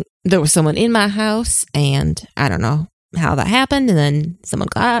I think there was someone in my house, and I don't know how that happened, and then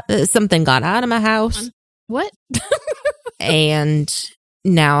something got out of my house. What? And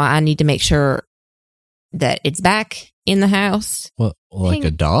now I need to make sure that it's back in the house. What, like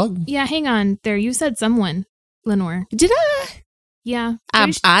a dog? Yeah, hang on. There, you said someone, Lenore. Did I? Yeah.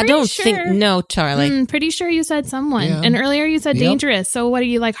 I don't think, no, Charlie. Pretty sure you said someone. Yeah. And earlier you said Yep. dangerous. So what are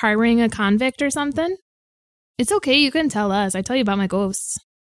you, like, harboring a convict or something? It's okay. You can tell us. I tell you about my ghosts.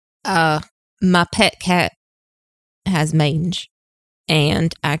 My pet cat has mange,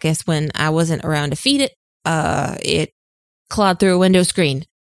 and I guess when I wasn't around to feed it, it clawed through a window screen,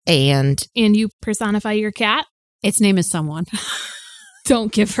 and You personify your cat? Its name is someone.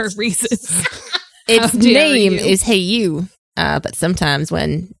 Don't give her reasons. its How dare name you. is Hey You. But sometimes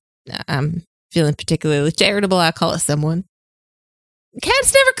when I'm feeling particularly charitable, I call it someone.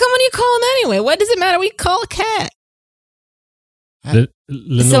 Cats never come when you call them anyway. What does it matter? We call a cat. Lenore,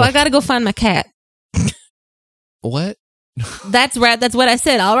 So I got to go find my cat. What? That's right. That's what I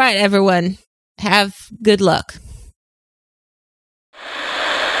said. All right, everyone. Have good luck.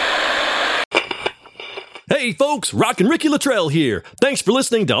 Hey folks, Rockin' Ricky Luttrell here. Thanks for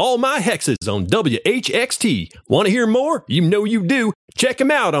listening to All My Hexes on WHXT. Want to hear more? You know you do. Check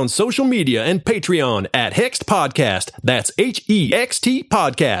them out on social media and Patreon at Hexed Podcast. That's HEXT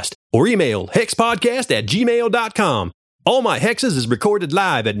Podcast. Or email hexpodcast@gmail.com. All My Hexes is recorded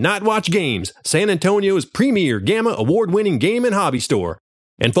live at Nightwatch Games, San Antonio's premier Gamma award-winning game and hobby store.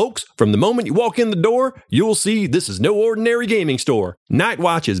 And folks, from the moment you walk in the door, you'll see this is no ordinary gaming store.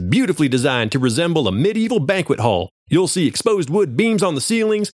 Nightwatch is beautifully designed to resemble a medieval banquet hall. You'll see exposed wood beams on the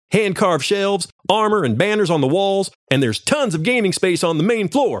ceilings, hand-carved shelves, armor and banners on the walls, and there's tons of gaming space on the main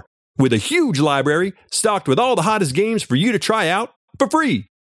floor, with a huge library stocked with all the hottest games for you to try out for free.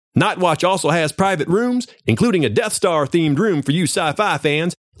 Nightwatch also has private rooms, including a Death Star-themed room for you sci-fi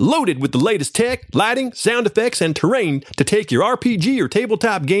fans, loaded with the latest tech, lighting, sound effects, and terrain to take your RPG or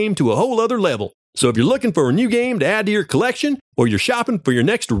tabletop game to a whole other level. So if you're looking for a new game to add to your collection, or you're shopping for your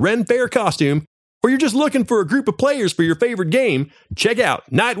next Ren Fair costume, or you're just looking for a group of players for your favorite game, check out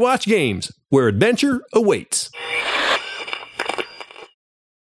Nightwatch Games, where adventure awaits.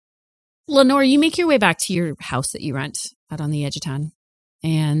 Lenore, you make your way back to your house that you rent out on the edge of town,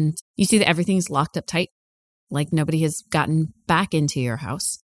 and you see that everything's locked up tight, like nobody has gotten back into your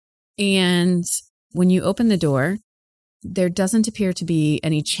house. And when you open the door, there doesn't appear to be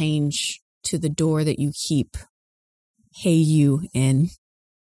any change to the door that you keep Hey You in.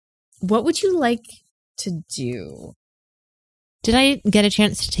 What would you like to do? Did I get a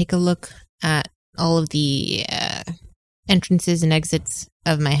chance to take a look at all of the entrances and exits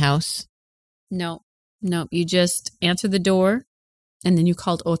of my house? No. You just answered the door, and then you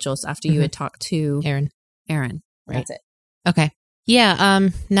called Ochos after you had talked to Aaron. Right. That's it. Okay. Yeah,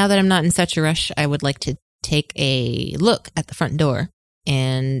 now that I'm not in such a rush, I would like to take a look at the front door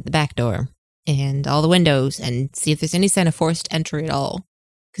and the back door and all the windows and see if there's any sign of forced entry at all.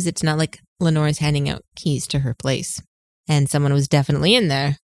 Because it's not like Lenore's handing out keys to her place. And someone was definitely in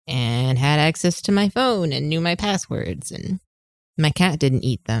there and had access to my phone and knew my passwords, and my cat didn't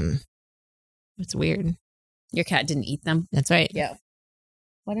eat them. It's weird. Your cat didn't eat them. That's right. Yeah.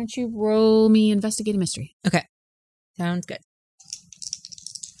 Why don't you roll me investigate a mystery? Okay. Sounds good.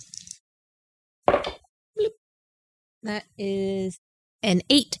 Bloop. That is an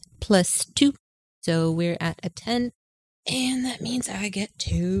 8 plus 2. So we're at a 10. And that means I get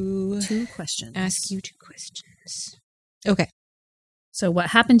to 2 questions. ask you 2 questions. Okay. So what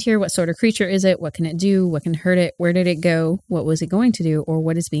happened here? What sort of creature is it? What can it do? What can hurt it? Where did it go? What was it going to do? Or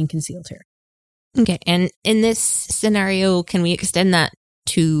what is being concealed here? Okay. And in this scenario, can we extend that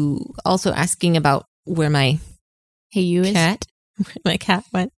to also asking about where my Hey-You is? cat, where my cat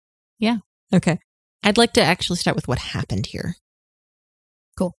went? Yeah. Okay. I'd like to actually start with what happened here.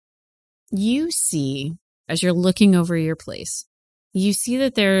 You see, as you're looking over your place, you see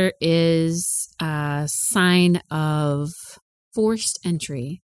that there is a sign of forced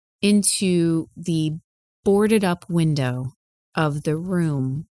entry into the boarded up window of the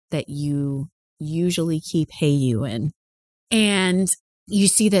room that you usually keep Hey-You in. And you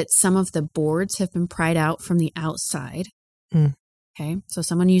see that some of the boards have been pried out from the outside. Okay. So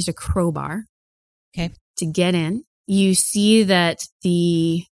someone used a crowbar to get in. You see that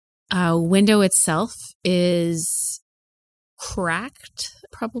the window itself is cracked,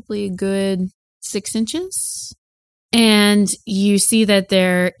 probably a good 6 inches. And you see that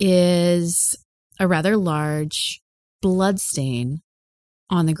there is a rather large blood stain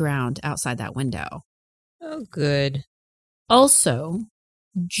on the ground outside that window. Oh, good. Also,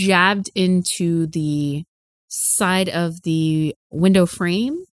 jabbed into the side of the window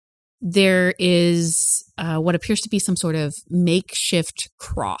frame, there is what appears to be some sort of makeshift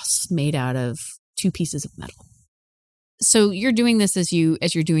cross made out of 2 pieces of metal. So you're doing this as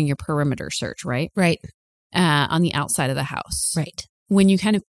you're doing your perimeter search, right? Right. On the outside of the house. Right. When you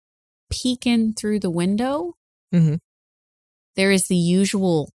kind of peek in through the window, there is the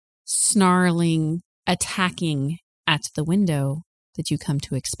usual snarling, attacking at the window that you come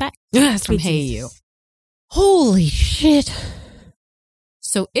to expect from Hey-You. Holy shit.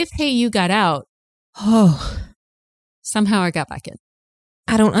 So if Hey-You got out, somehow I got back in.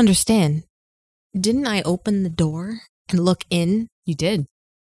 I don't understand. Didn't I open the door and look in? You did.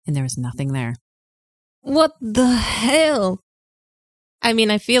 And there was nothing there. What the hell? I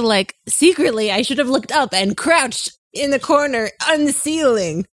mean, I feel like secretly I should have looked up and crouched in the corner on the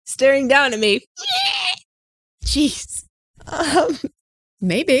ceiling, staring down at me. Jeez.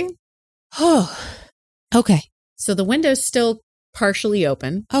 Maybe. Oh. Okay. So the window's still partially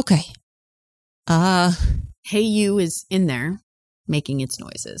open. Okay. Hey-You is in there making its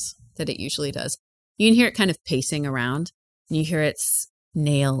noises that it usually does. You can hear it kind of pacing around. And you hear its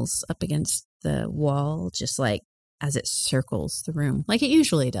nails up against the wall, just like as it circles the room, like it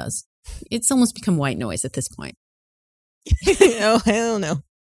usually does. It's almost become white noise at this point. Oh, hell no.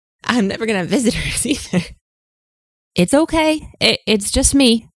 I'm never going to have visitors either. It's okay. It's just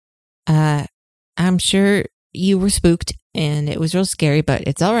me. I'm sure you were spooked and it was real scary, but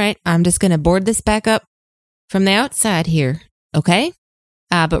it's all right. I'm just going to board this back up from the outside here. Okay?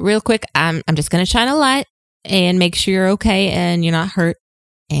 But real quick, I'm just going to shine a light and make sure you're okay and you're not hurt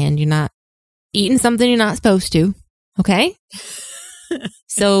and you're not eating something you're not supposed to. Okay?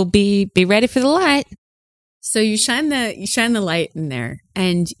 So be ready for the light. So you shine the light in there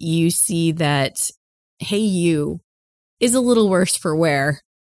and you see that Hey-You is a little worse for wear.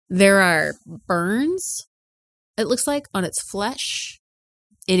 There are burns, it looks like, on its flesh.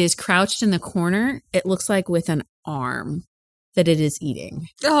 It is crouched in the corner. It looks like with an arm that it is eating.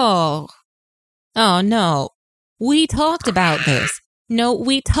 Oh no. We talked about this. No,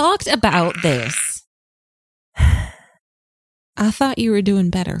 we talked about this. I thought you were doing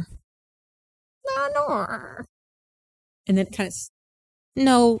better. No. And then it kind of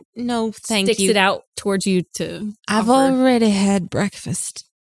No, thank you. Sticks it out towards you to I've offer. already had breakfast.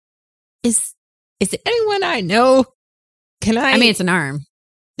 Is it anyone I know? Can I? I mean, it's an arm.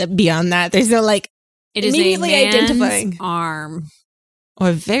 Beyond that, there's no like. It is immediately a man's identifying arm. Or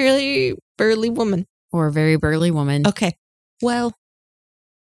a very burly woman. Or a very burly woman. Okay. Well,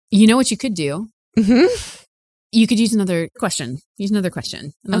 you know what you could do? Mm-hmm. You could use another question.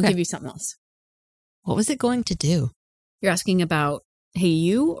 And I'll give you something else. What was it going to do? You're asking about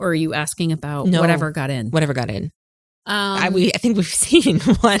Hey-You, or are you asking about No. whatever got in? Whatever got in. I I think we've seen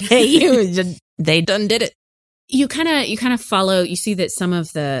what Hey-You they done did it. You kind of follow. You see that some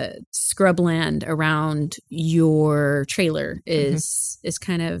of the scrubland around your trailer is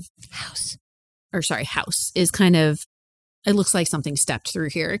kind of house is kind of. It looks like something stepped through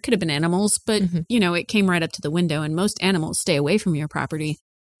here. It could have been animals, but it came right up to the window. And most animals stay away from your property.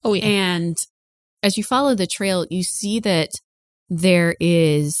 Oh yeah. And as you follow the trail, you see that there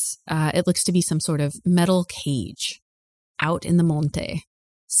is. It looks to be some sort of metal cage out in the monte.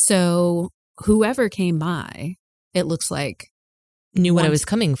 So whoever came by, it looks like Knew what it was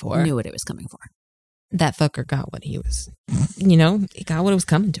coming for. Knew what it was coming for. That fucker got what he was. He got what was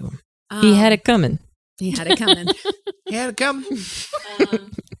coming to him. He had it coming. He had it coming. He had it coming. For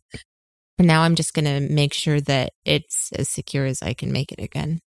now, I'm just going to make sure that it's as secure as I can make it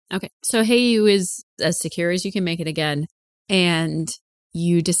again. Okay. So Hey-You is as secure as you can make it again. And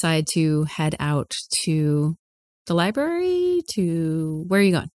you decide to head out to the library. To where are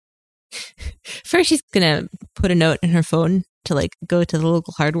you going? First, she's going to put a note in her phone to like go to the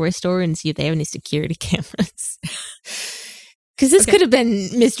local hardware store and see if they have any security cameras. Because this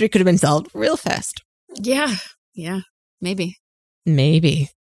mystery could have been solved real fast. Yeah. Maybe. Maybe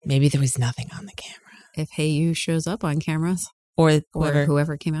there was nothing on the camera. If Hey You shows up on cameras. Or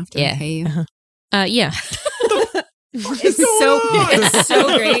whoever came after Hey You. Uh-huh. Yeah. It's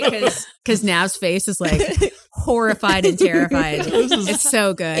so great because Nav's face is like horrified and terrified. It's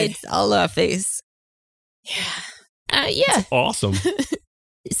so good. It's all our face. Yeah. Yeah. Awesome.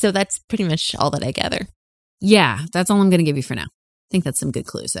 So that's pretty much all that I gather. Yeah, that's all I'm going to give you for now. I think that's some good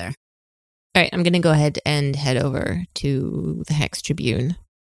clues there. All right, I'm going to go ahead and head over to the Hex Tribune.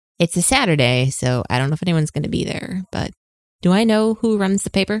 It's a Saturday, so I don't know if anyone's going to be there, but do I know who runs the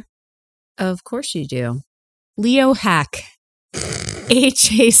paper? Of course you do. Leo Hack.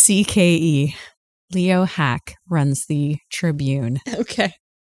 Hacke. Leo Hack runs the Tribune. Okay.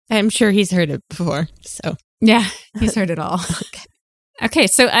 I'm sure he's heard it before, so. Yeah, he's heard it all. Okay,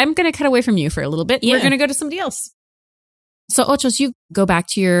 so I'm going to cut away from you for a little bit. Yeah. We're going to go to somebody else. So, Ochos, you go back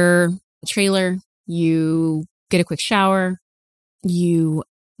to your trailer. You get a quick shower. You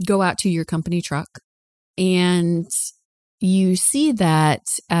go out to your company truck. And you see that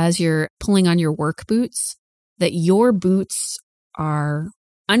as you're pulling on your work boots, that your boots are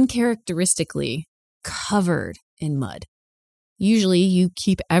uncharacteristically covered in mud. Usually you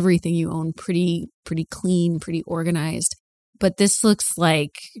keep everything you own pretty clean, pretty organized. But this looks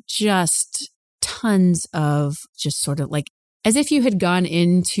like just tons of just sort of like as if you had gone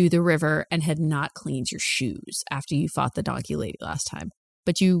into the river and had not cleaned your shoes after you fought the donkey lady last time.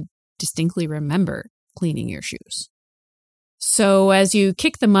 But you distinctly remember cleaning your shoes. So as you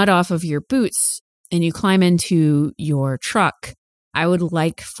kick the mud off of your boots and you climb into your truck, I would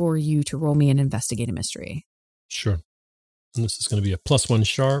like for you to roll me an investigate a mystery. Sure. And this is going to be a +1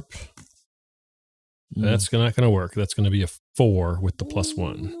 sharp. That's not going to work. That's going to be a 4 with the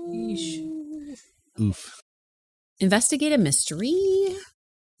 +1. Oof. Investigate a mystery.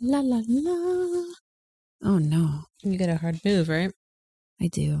 La la la. Oh no. You get a hard move, right? I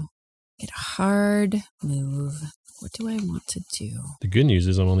do. Get a hard move. What do I want to do? The good news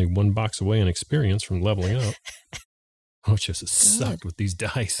is I'm only 1 box away in experience from leveling up. Oh, it's just sucked with these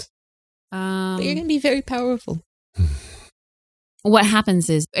dice. But you're going to be very powerful. What happens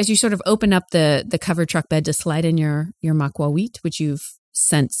is, as you sort of open up the covered truck bed to slide in your makwa wheat, which you've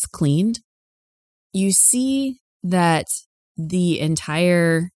since cleaned, you see that the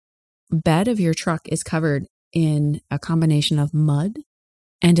entire bed of your truck is covered in a combination of mud,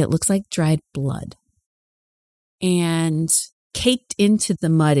 and it looks like dried blood. And caked into the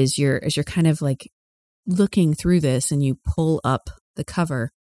mud as you're kind of like looking through this and you pull up the cover,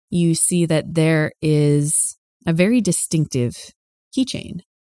 you see that there is a very distinctive keychain.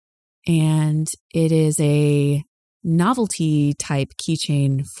 And it is a novelty type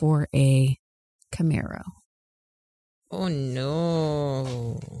keychain for a Camaro. Oh,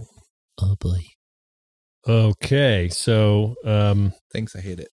 no. Oh, boy. Okay, so Thanks, I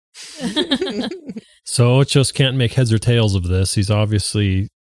hate it. So Ochos can't make heads or tails of this. He's obviously,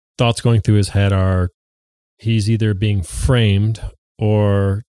 thoughts going through his head are he's either being framed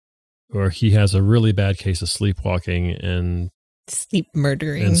or he has a really bad case of sleepwalking and sleep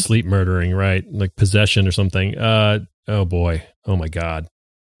murdering, right? Like possession or something. Oh boy. Oh my God.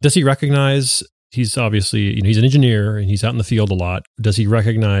 Does he recognize, he's obviously, he's an engineer and he's out in the field a lot. Does he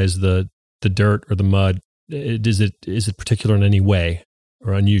recognize the dirt or the mud? Is it particular in any way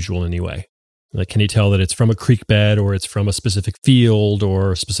or unusual in any way? Like, can he tell that it's from a creek bed or it's from a specific field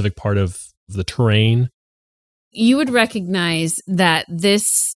or a specific part of the terrain? You would recognize that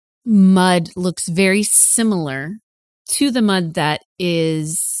this mud looks very similar to the mud that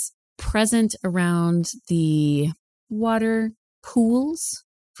is present around the water pools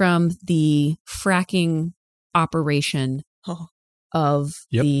from the fracking operation of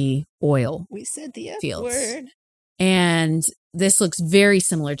the oil We said the F fields. word. And this looks very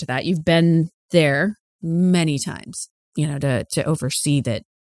similar to that. You've been there many times, to oversee that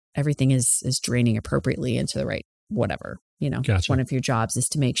everything is draining appropriately into the right whatever. Gotcha. One of your jobs is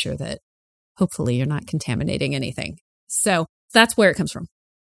to make sure that hopefully you're not contaminating anything. So that's where it comes from.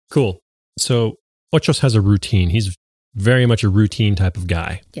 Cool. So Ochos has a routine. He's very much a routine type of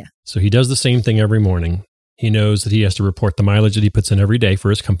guy. Yeah. So he does the same thing every morning. He knows that he has to report the mileage that he puts in every day for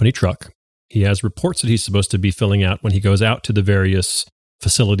his company truck. He has reports that he's supposed to be filling out when he goes out to the various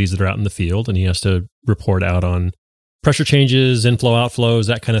facilities that are out in the field, and he has to report out on pressure changes, inflow, outflows,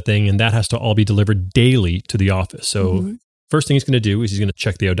 that kind of thing, and that has to all be delivered daily to the office. So first thing he's going to do is he's going to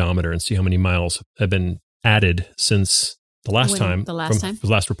check the odometer and see how many miles have been added since the last time. The last time? The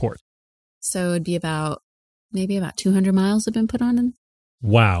last report. So it'd be maybe about 200 miles have been put on him.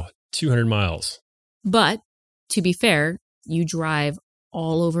 Wow, 200 miles. But to be fair, you drive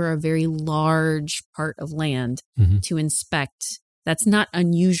all over a very large part of land to inspect. That's not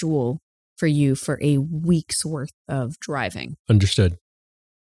unusual for you for a week's worth of driving. Understood.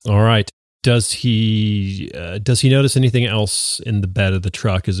 All right. Does he notice anything else in the bed of the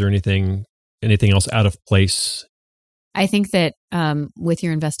truck? Is there anything else out of place? I think that with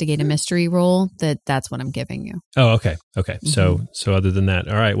your investigate a mystery roll, that's what I'm giving you. Oh, okay. So other than that,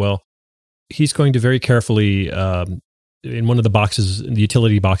 all right. Well, he's going to very carefully in one of the boxes, the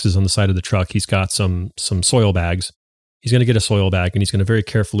utility boxes on the side of the truck, he's got some soil bags. He's going to get a soil bag, and he's going to very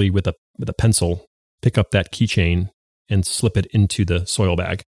carefully with a pencil pick up that keychain and slip it into the soil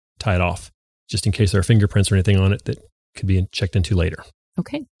bag, tie it off, just in case there are fingerprints or anything on it that could be checked into later.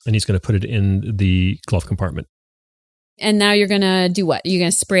 Okay. And he's going to put it in the glove compartment. And now you're going to do what? You're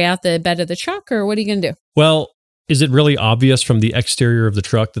going to spray out the bed of the truck, or what are you going to do? Well, is it really obvious from the exterior of the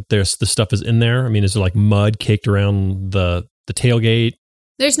truck that the stuff is in there? I mean, is it like mud caked around the tailgate?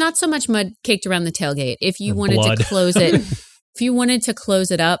 There's not so much mud caked around the tailgate. If you wanted blood. to close it, if you wanted to close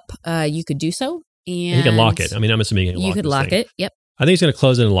it up, you could do so. And he can lock it. I mean, I'm assuming he can lock it. You could lock it. Yep. I think he's going to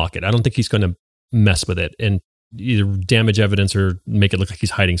close it and lock it. I don't think he's going to mess with it and either damage evidence or make it look like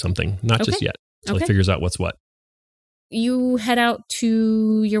he's hiding something. Not just yet. Until he figures out what's what. You head out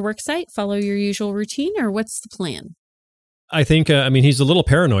to your work site, follow your usual routine, or what's the plan? I think, he's a little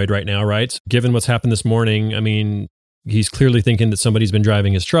paranoid right now, right? Given what's happened this morning, I mean, he's clearly thinking that somebody's been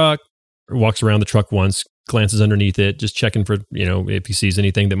driving his truck, walks around the truck once, glances underneath it, just checking for, if he sees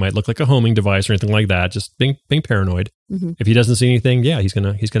anything that might look like a homing device or anything like that, just being paranoid. Mm-hmm. If he doesn't see anything, he's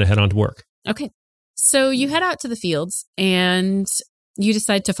going to head on to work. Okay. So you head out to the fields and you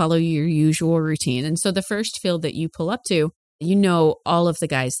decide to follow your usual routine. And so the first field that you pull up to, all of the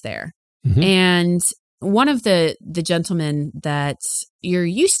guys there. Mm-hmm. And one of the gentlemen that you're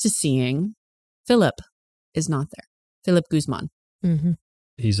used to seeing, Philip, is not there. Philip Guzman. Mm-hmm.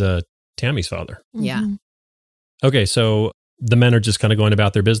 He's Tammy's father. Mm-hmm. Yeah. Okay, so the men are just kind of going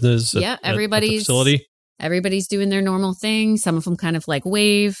about their business at the facility? Everybody's doing their normal thing. Some of them kind of like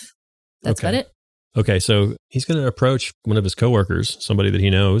wave. That's about it. Okay, so he's going to approach one of his coworkers, somebody that he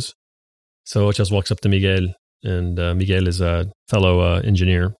knows. So just walks up to Miguel, and Miguel is a fellow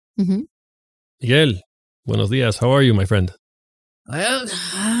engineer. Mm-hmm. Miguel, buenos dias. How are you, my friend? Well,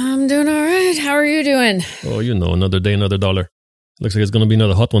 I'm doing all right. How are you doing? Oh, another day, another dollar. Looks like it's going to be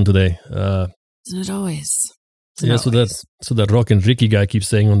another hot one today. Isn't it always? So that Rock and Ricky guy keeps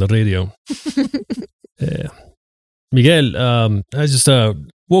saying on the radio. Yeah. Miguel, I just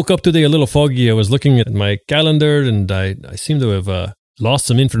woke up today a little foggy. I was looking at my calendar, and I seem to have lost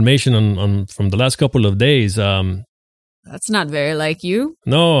some information on from the last couple of days. That's not very like you.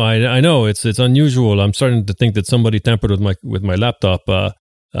 No, I know it's unusual. I'm starting to think that somebody tampered with my laptop.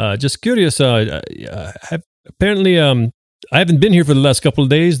 Just curious. Apparently, I haven't been here for the last couple of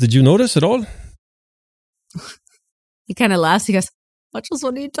days. Did you notice at all? He kind of laughs. He goes, "What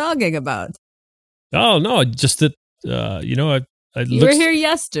are you talking about?" Oh no, just that. You were here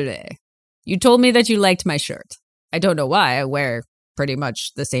yesterday. You told me that you liked my shirt. I don't know why. I wear pretty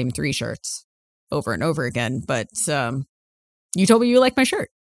much the same 3 shirts over and over again, but you told me you liked my shirt.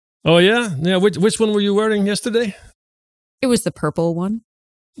 Oh yeah? Yeah, which one were you wearing yesterday? It was the purple one.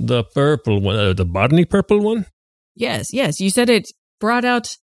 The purple one, the Barney purple one? Yes. You said it brought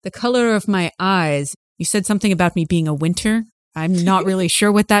out the color of my eyes. You said something about me being a winter. I'm not really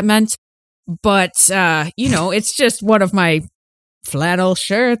sure what that meant. But, it's just one of my flannel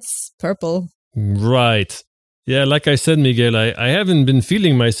shirts, purple. Right. Yeah, like I said, Miguel, I haven't been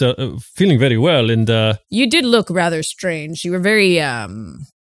feeling very well. And you did look rather strange. You were very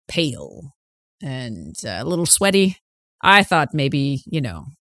pale and a little sweaty. I thought maybe,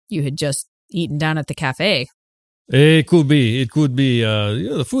 you had just eaten down at the cafe. It could be.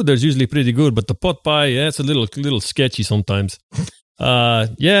 The food there's usually pretty good, but the pot pie, it's a little sketchy sometimes. I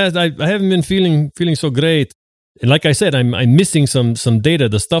haven't been feeling so great. And like I said, I'm missing some data.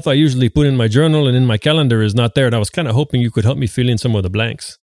 The stuff I usually put in my journal and in my calendar is not there. And I was kind of hoping you could help me fill in some of the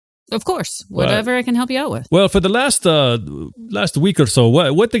blanks. Of course. Whatever I can help you out with. Well, for the last week or so,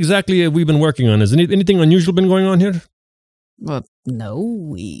 what exactly have we been working on? Has anything unusual been going on here? Well, no.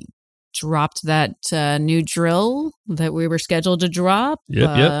 We dropped that new drill that we were scheduled to drop.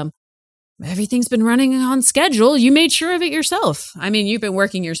 Yep. Everything's been running on schedule. You made sure of it yourself. I mean, you've been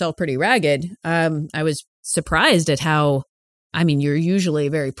working yourself pretty ragged. I was surprised at how, you're usually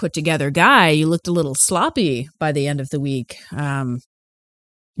a very put together guy. You looked a little sloppy by the end of the week.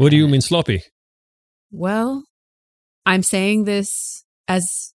 What do you mean sloppy? Well, I'm saying this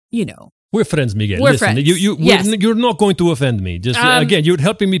as, We're friends, Miguel. We're Listen, friends. You're Yes. not going to offend me. Just again, you're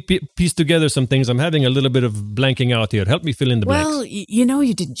helping me piece together some things. I'm having a little bit of blanking out here. Help me fill in the blanks. Well,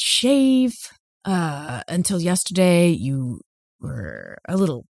 you didn't shave until yesterday. You were a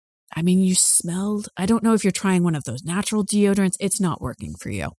little, you smelled. I don't know if you're trying one of those natural deodorants. It's not working for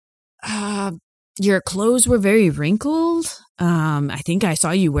you. Your clothes were very wrinkled. I think I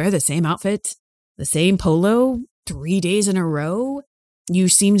saw you wear the same outfit, the same polo 3 days in a row. You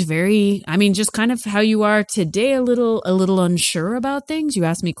seemed very, just kind of how you are today, a little unsure about things. You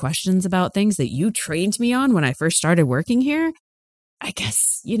asked me questions about things that you trained me on when I first started working here. I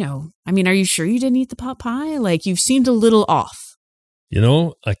guess, are you sure you didn't eat the pot pie? Like, you've seemed a little off.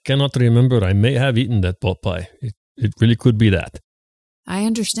 I cannot remember. I may have eaten that pot pie. It really could be that. I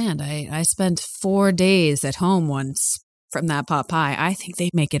understand. I spent 4 days at home once from that pot pie. I think they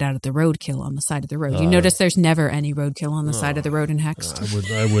make it out of the roadkill on the side of the road. You notice there's never any roadkill on the side of the road in Hext.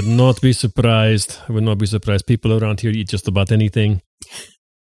 I would not be surprised. I would not be surprised. People around here eat just about anything.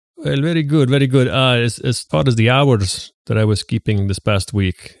 Well, very good, very good. As far as the hours that I was keeping this past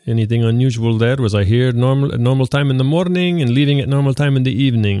week, anything unusual there? Was I here at normal time in the morning and leaving at normal time in the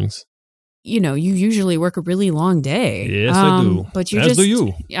evenings? You usually work a really long day. Yes, I do. But do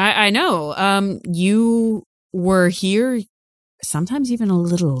you. I know. You were here sometimes even a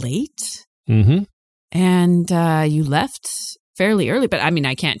little late. Mm-hmm. And you left fairly early. But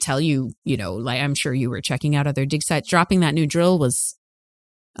I can't tell you, I'm sure you were checking out other dig sites. Dropping that new drill was...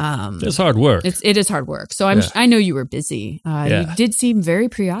 it's hard work. It is hard work. So I know you were busy. You did seem very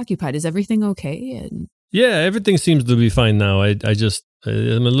preoccupied. Is everything okay? Yeah, everything seems to be fine now.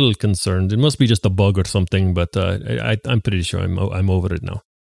 I'm a little concerned. It must be just a bug or something, but I'm pretty sure I'm over it now.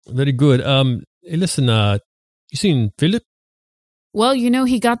 Very good. Hey, listen, you seen Philip? Well,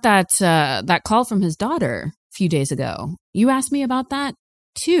 he got that call from his daughter a few days ago. You asked me about that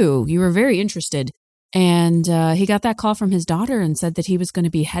too. You were very interested. And he got that call from his daughter and said that he was going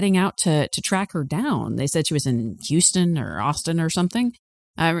to be heading out to track her down. They said she was in Houston or Austin or something.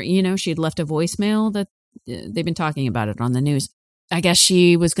 She had left a voicemail that they've been talking about it on the news. I guess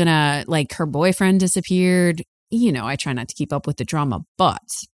she was going to, her boyfriend disappeared. I try not to keep up with the drama, but...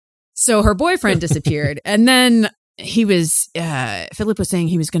 So her boyfriend disappeared. And then Philip was saying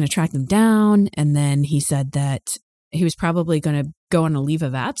he was going to track them down. And then he said that he was probably going to go on a leave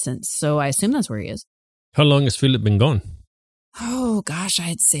of absence. So I assume that's where he is. How long has Philip been gone? Oh, gosh,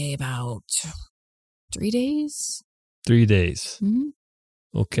 I'd say about 3 days. 3 days. Mm-hmm.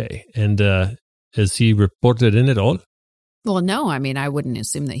 Okay. And has he reported in at all? Well, no, I wouldn't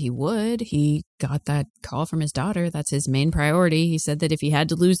assume that he would. He got that call from his daughter. That's his main priority. He said that if he had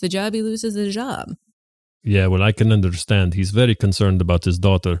to lose the job, he loses the job. Yeah, well, I can understand. He's very concerned about his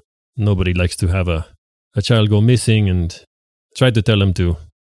daughter. Nobody likes to have a child go missing, and tried to tell him to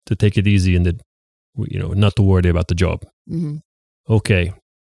take it easy and that, not to worry about the job. Mm-hmm. Okay.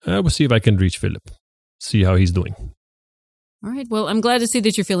 I will see if I can reach Philip. See how he's doing. All right. Well, I'm glad to see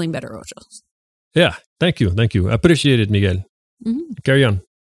that you're feeling better, Ocho. Yeah, thank you. I appreciate it, Miguel. Mm-hmm. Carry on.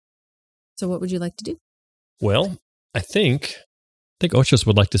 So what would you like to do? Well, I think Ochos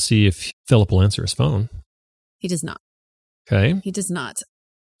would like to see if Philip will answer his phone. He does not. Okay. He does not.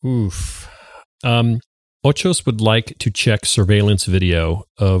 Oof. Ochos would like to check surveillance video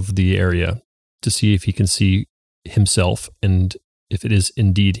of the area to see if he can see himself and if it is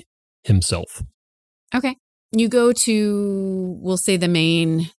indeed himself. Okay. You go to, we'll say, the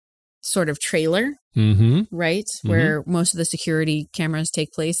main sort of trailer, mm-hmm. right? Where most of the security cameras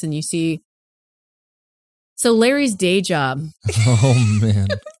take place, and you see. So Larry's day job. Oh, man.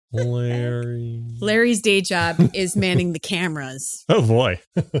 Larry's day job is manning the cameras. Oh, boy.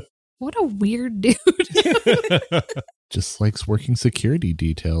 What a weird dude. Just likes working security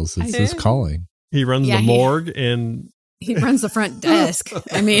details. It's his calling. He runs the morgue and... He runs the front desk.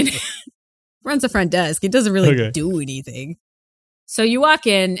 Runs the front desk. He doesn't really do anything. So you walk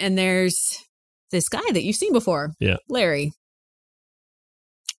in, and there's this guy that you've seen before. Yeah. Larry.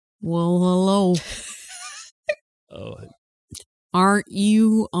 Well, hello. Oh. Aren't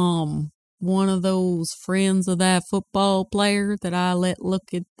you one of those friends of that football player that I let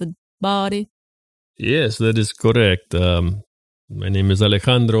look at the body? Yes, that is correct. My name is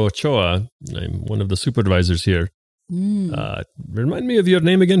Alejandro Ochoa. I'm one of the supervisors here. Remind me of your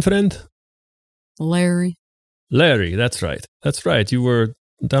name again, friend? Larry. Larry, that's right. That's right. You were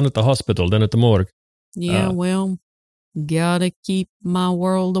down at the hospital, down at the morgue. Yeah, well, gotta keep my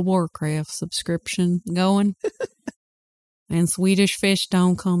World of Warcraft subscription going. And Swedish fish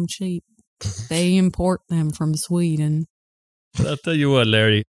don't come cheap. They import them from Sweden. But I'll tell you what,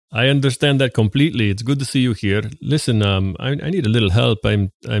 Larry. I understand that completely. It's good to see you here. Listen, I need a little help.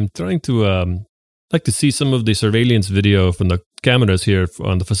 I'm trying to like to see some of the surveillance video from the cameras here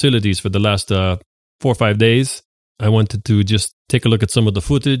on the facilities for the last 4 or 5 days. I wanted to just take a look at some of the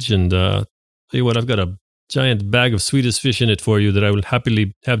footage and tell you what, I've got a giant bag of Swedish fish in it for you that I will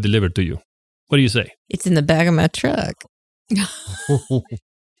happily have delivered to you. What do you say? It's in the back of my truck.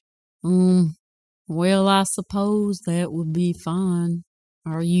 Well, I suppose that would be fine.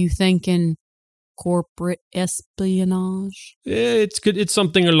 Are you thinking corporate espionage? Yeah, it's good. It's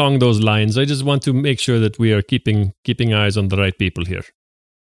something along those lines. I just want to make sure that we are keeping eyes on the right people here.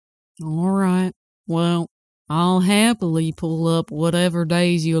 All right. Well, I'll happily pull up whatever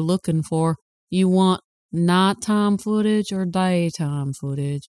days you're looking for. You want nighttime footage or daytime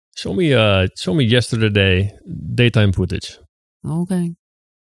footage? Show me yesterday daytime footage. Okay.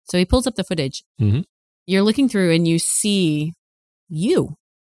 So he pulls up the footage. Mm-hmm. You're looking through and you see you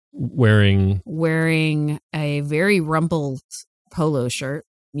wearing a very rumpled polo shirt.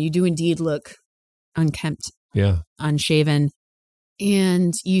 You do indeed look unkempt, unshaven.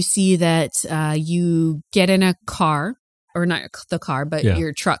 And you see that you get in a car, or not the car, but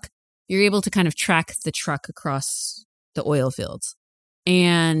your truck. You're able to kind of track the truck across the oil fields.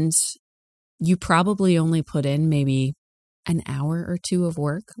 And you probably only put in maybe an hour or two of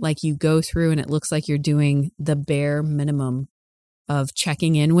work. Like you go through and it looks like you're doing the bare minimum of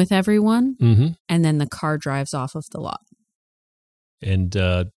checking in with everyone. Mm-hmm. And then the car drives off of the lot. And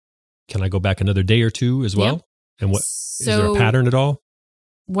can I go back another day or two as well? Yep. And is there a pattern at all?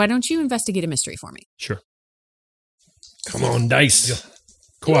 Why don't you investigate a mystery for me? Sure. Come on, dice.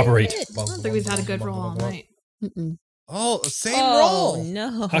 Cooperate. I don't think we've had a good roll all night. Mm-mm. Oh, same Oh, roll.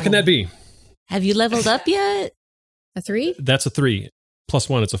 no. How can that be? Have you leveled up yet? A 3? That's a 3. Plus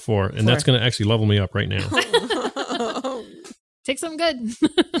 1, it's a 4. And that's going to actually level me up right now. Take something good.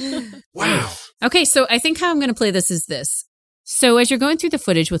 Wow. Okay, so I think how I'm going to play this is this. So as you're going through the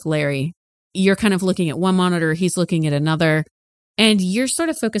footage with Larry, you're kind of looking at one monitor, he's looking at another, and you're sort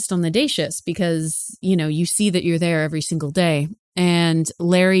of focused on the day shifts because, you know, you see that you're there every single day. And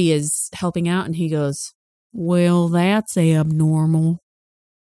Larry is helping out and he goes, well, that's abnormal.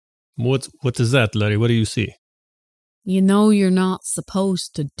 What is that, Larry? What do you see? You know you're not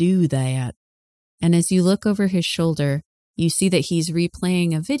supposed to do that. And as you look over his shoulder, you see that he's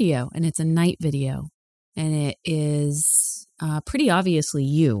replaying a video, and it's a night video. And it is pretty obviously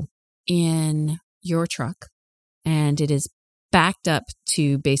you in your truck. And it is backed up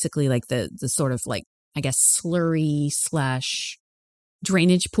to basically like the sort of like, I guess, slurry /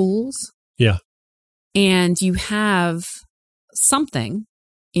 drainage pools. Yeah. And you have something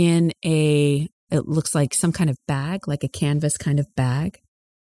in it looks like some kind of bag, like a canvas kind of bag.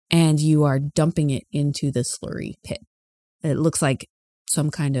 And you are dumping it into the slurry pit. It looks like some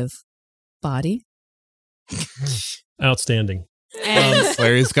kind of body. Outstanding. And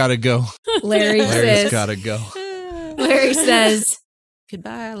Larry's got to go. Larry's got to go. Larry says,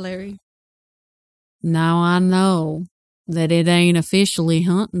 Goodbye, Larry. now I know that it ain't officially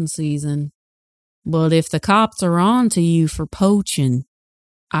hunting season, but if the cops are on to you for poaching,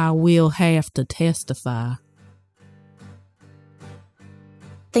 I will have to testify.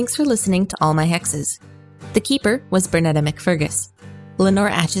 Thanks for listening to All My Hexes. The Keeper was Bernetta McFergus. Lenore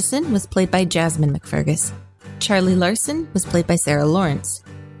Atchison was played by Jasmine McFergus. Charlie Larson was played by Sarah Lawrence.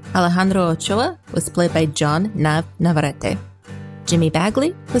 Alejandro Ochoa was played by John Nav Navarrete. Jimmy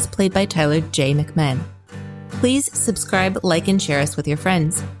Bagley was played by Tyler J. McMahon. Please subscribe, like, and share us with your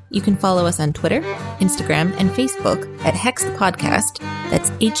friends. You can follow us on Twitter, Instagram, and Facebook at Hext Podcast.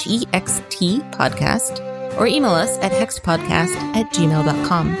 That's HEXT Podcast. Or email us at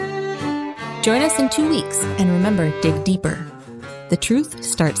hextpodcast@gmail.com. Join us in 2 weeks, and remember, dig deeper. The truth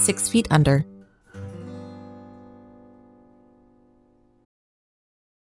starts 6 feet under.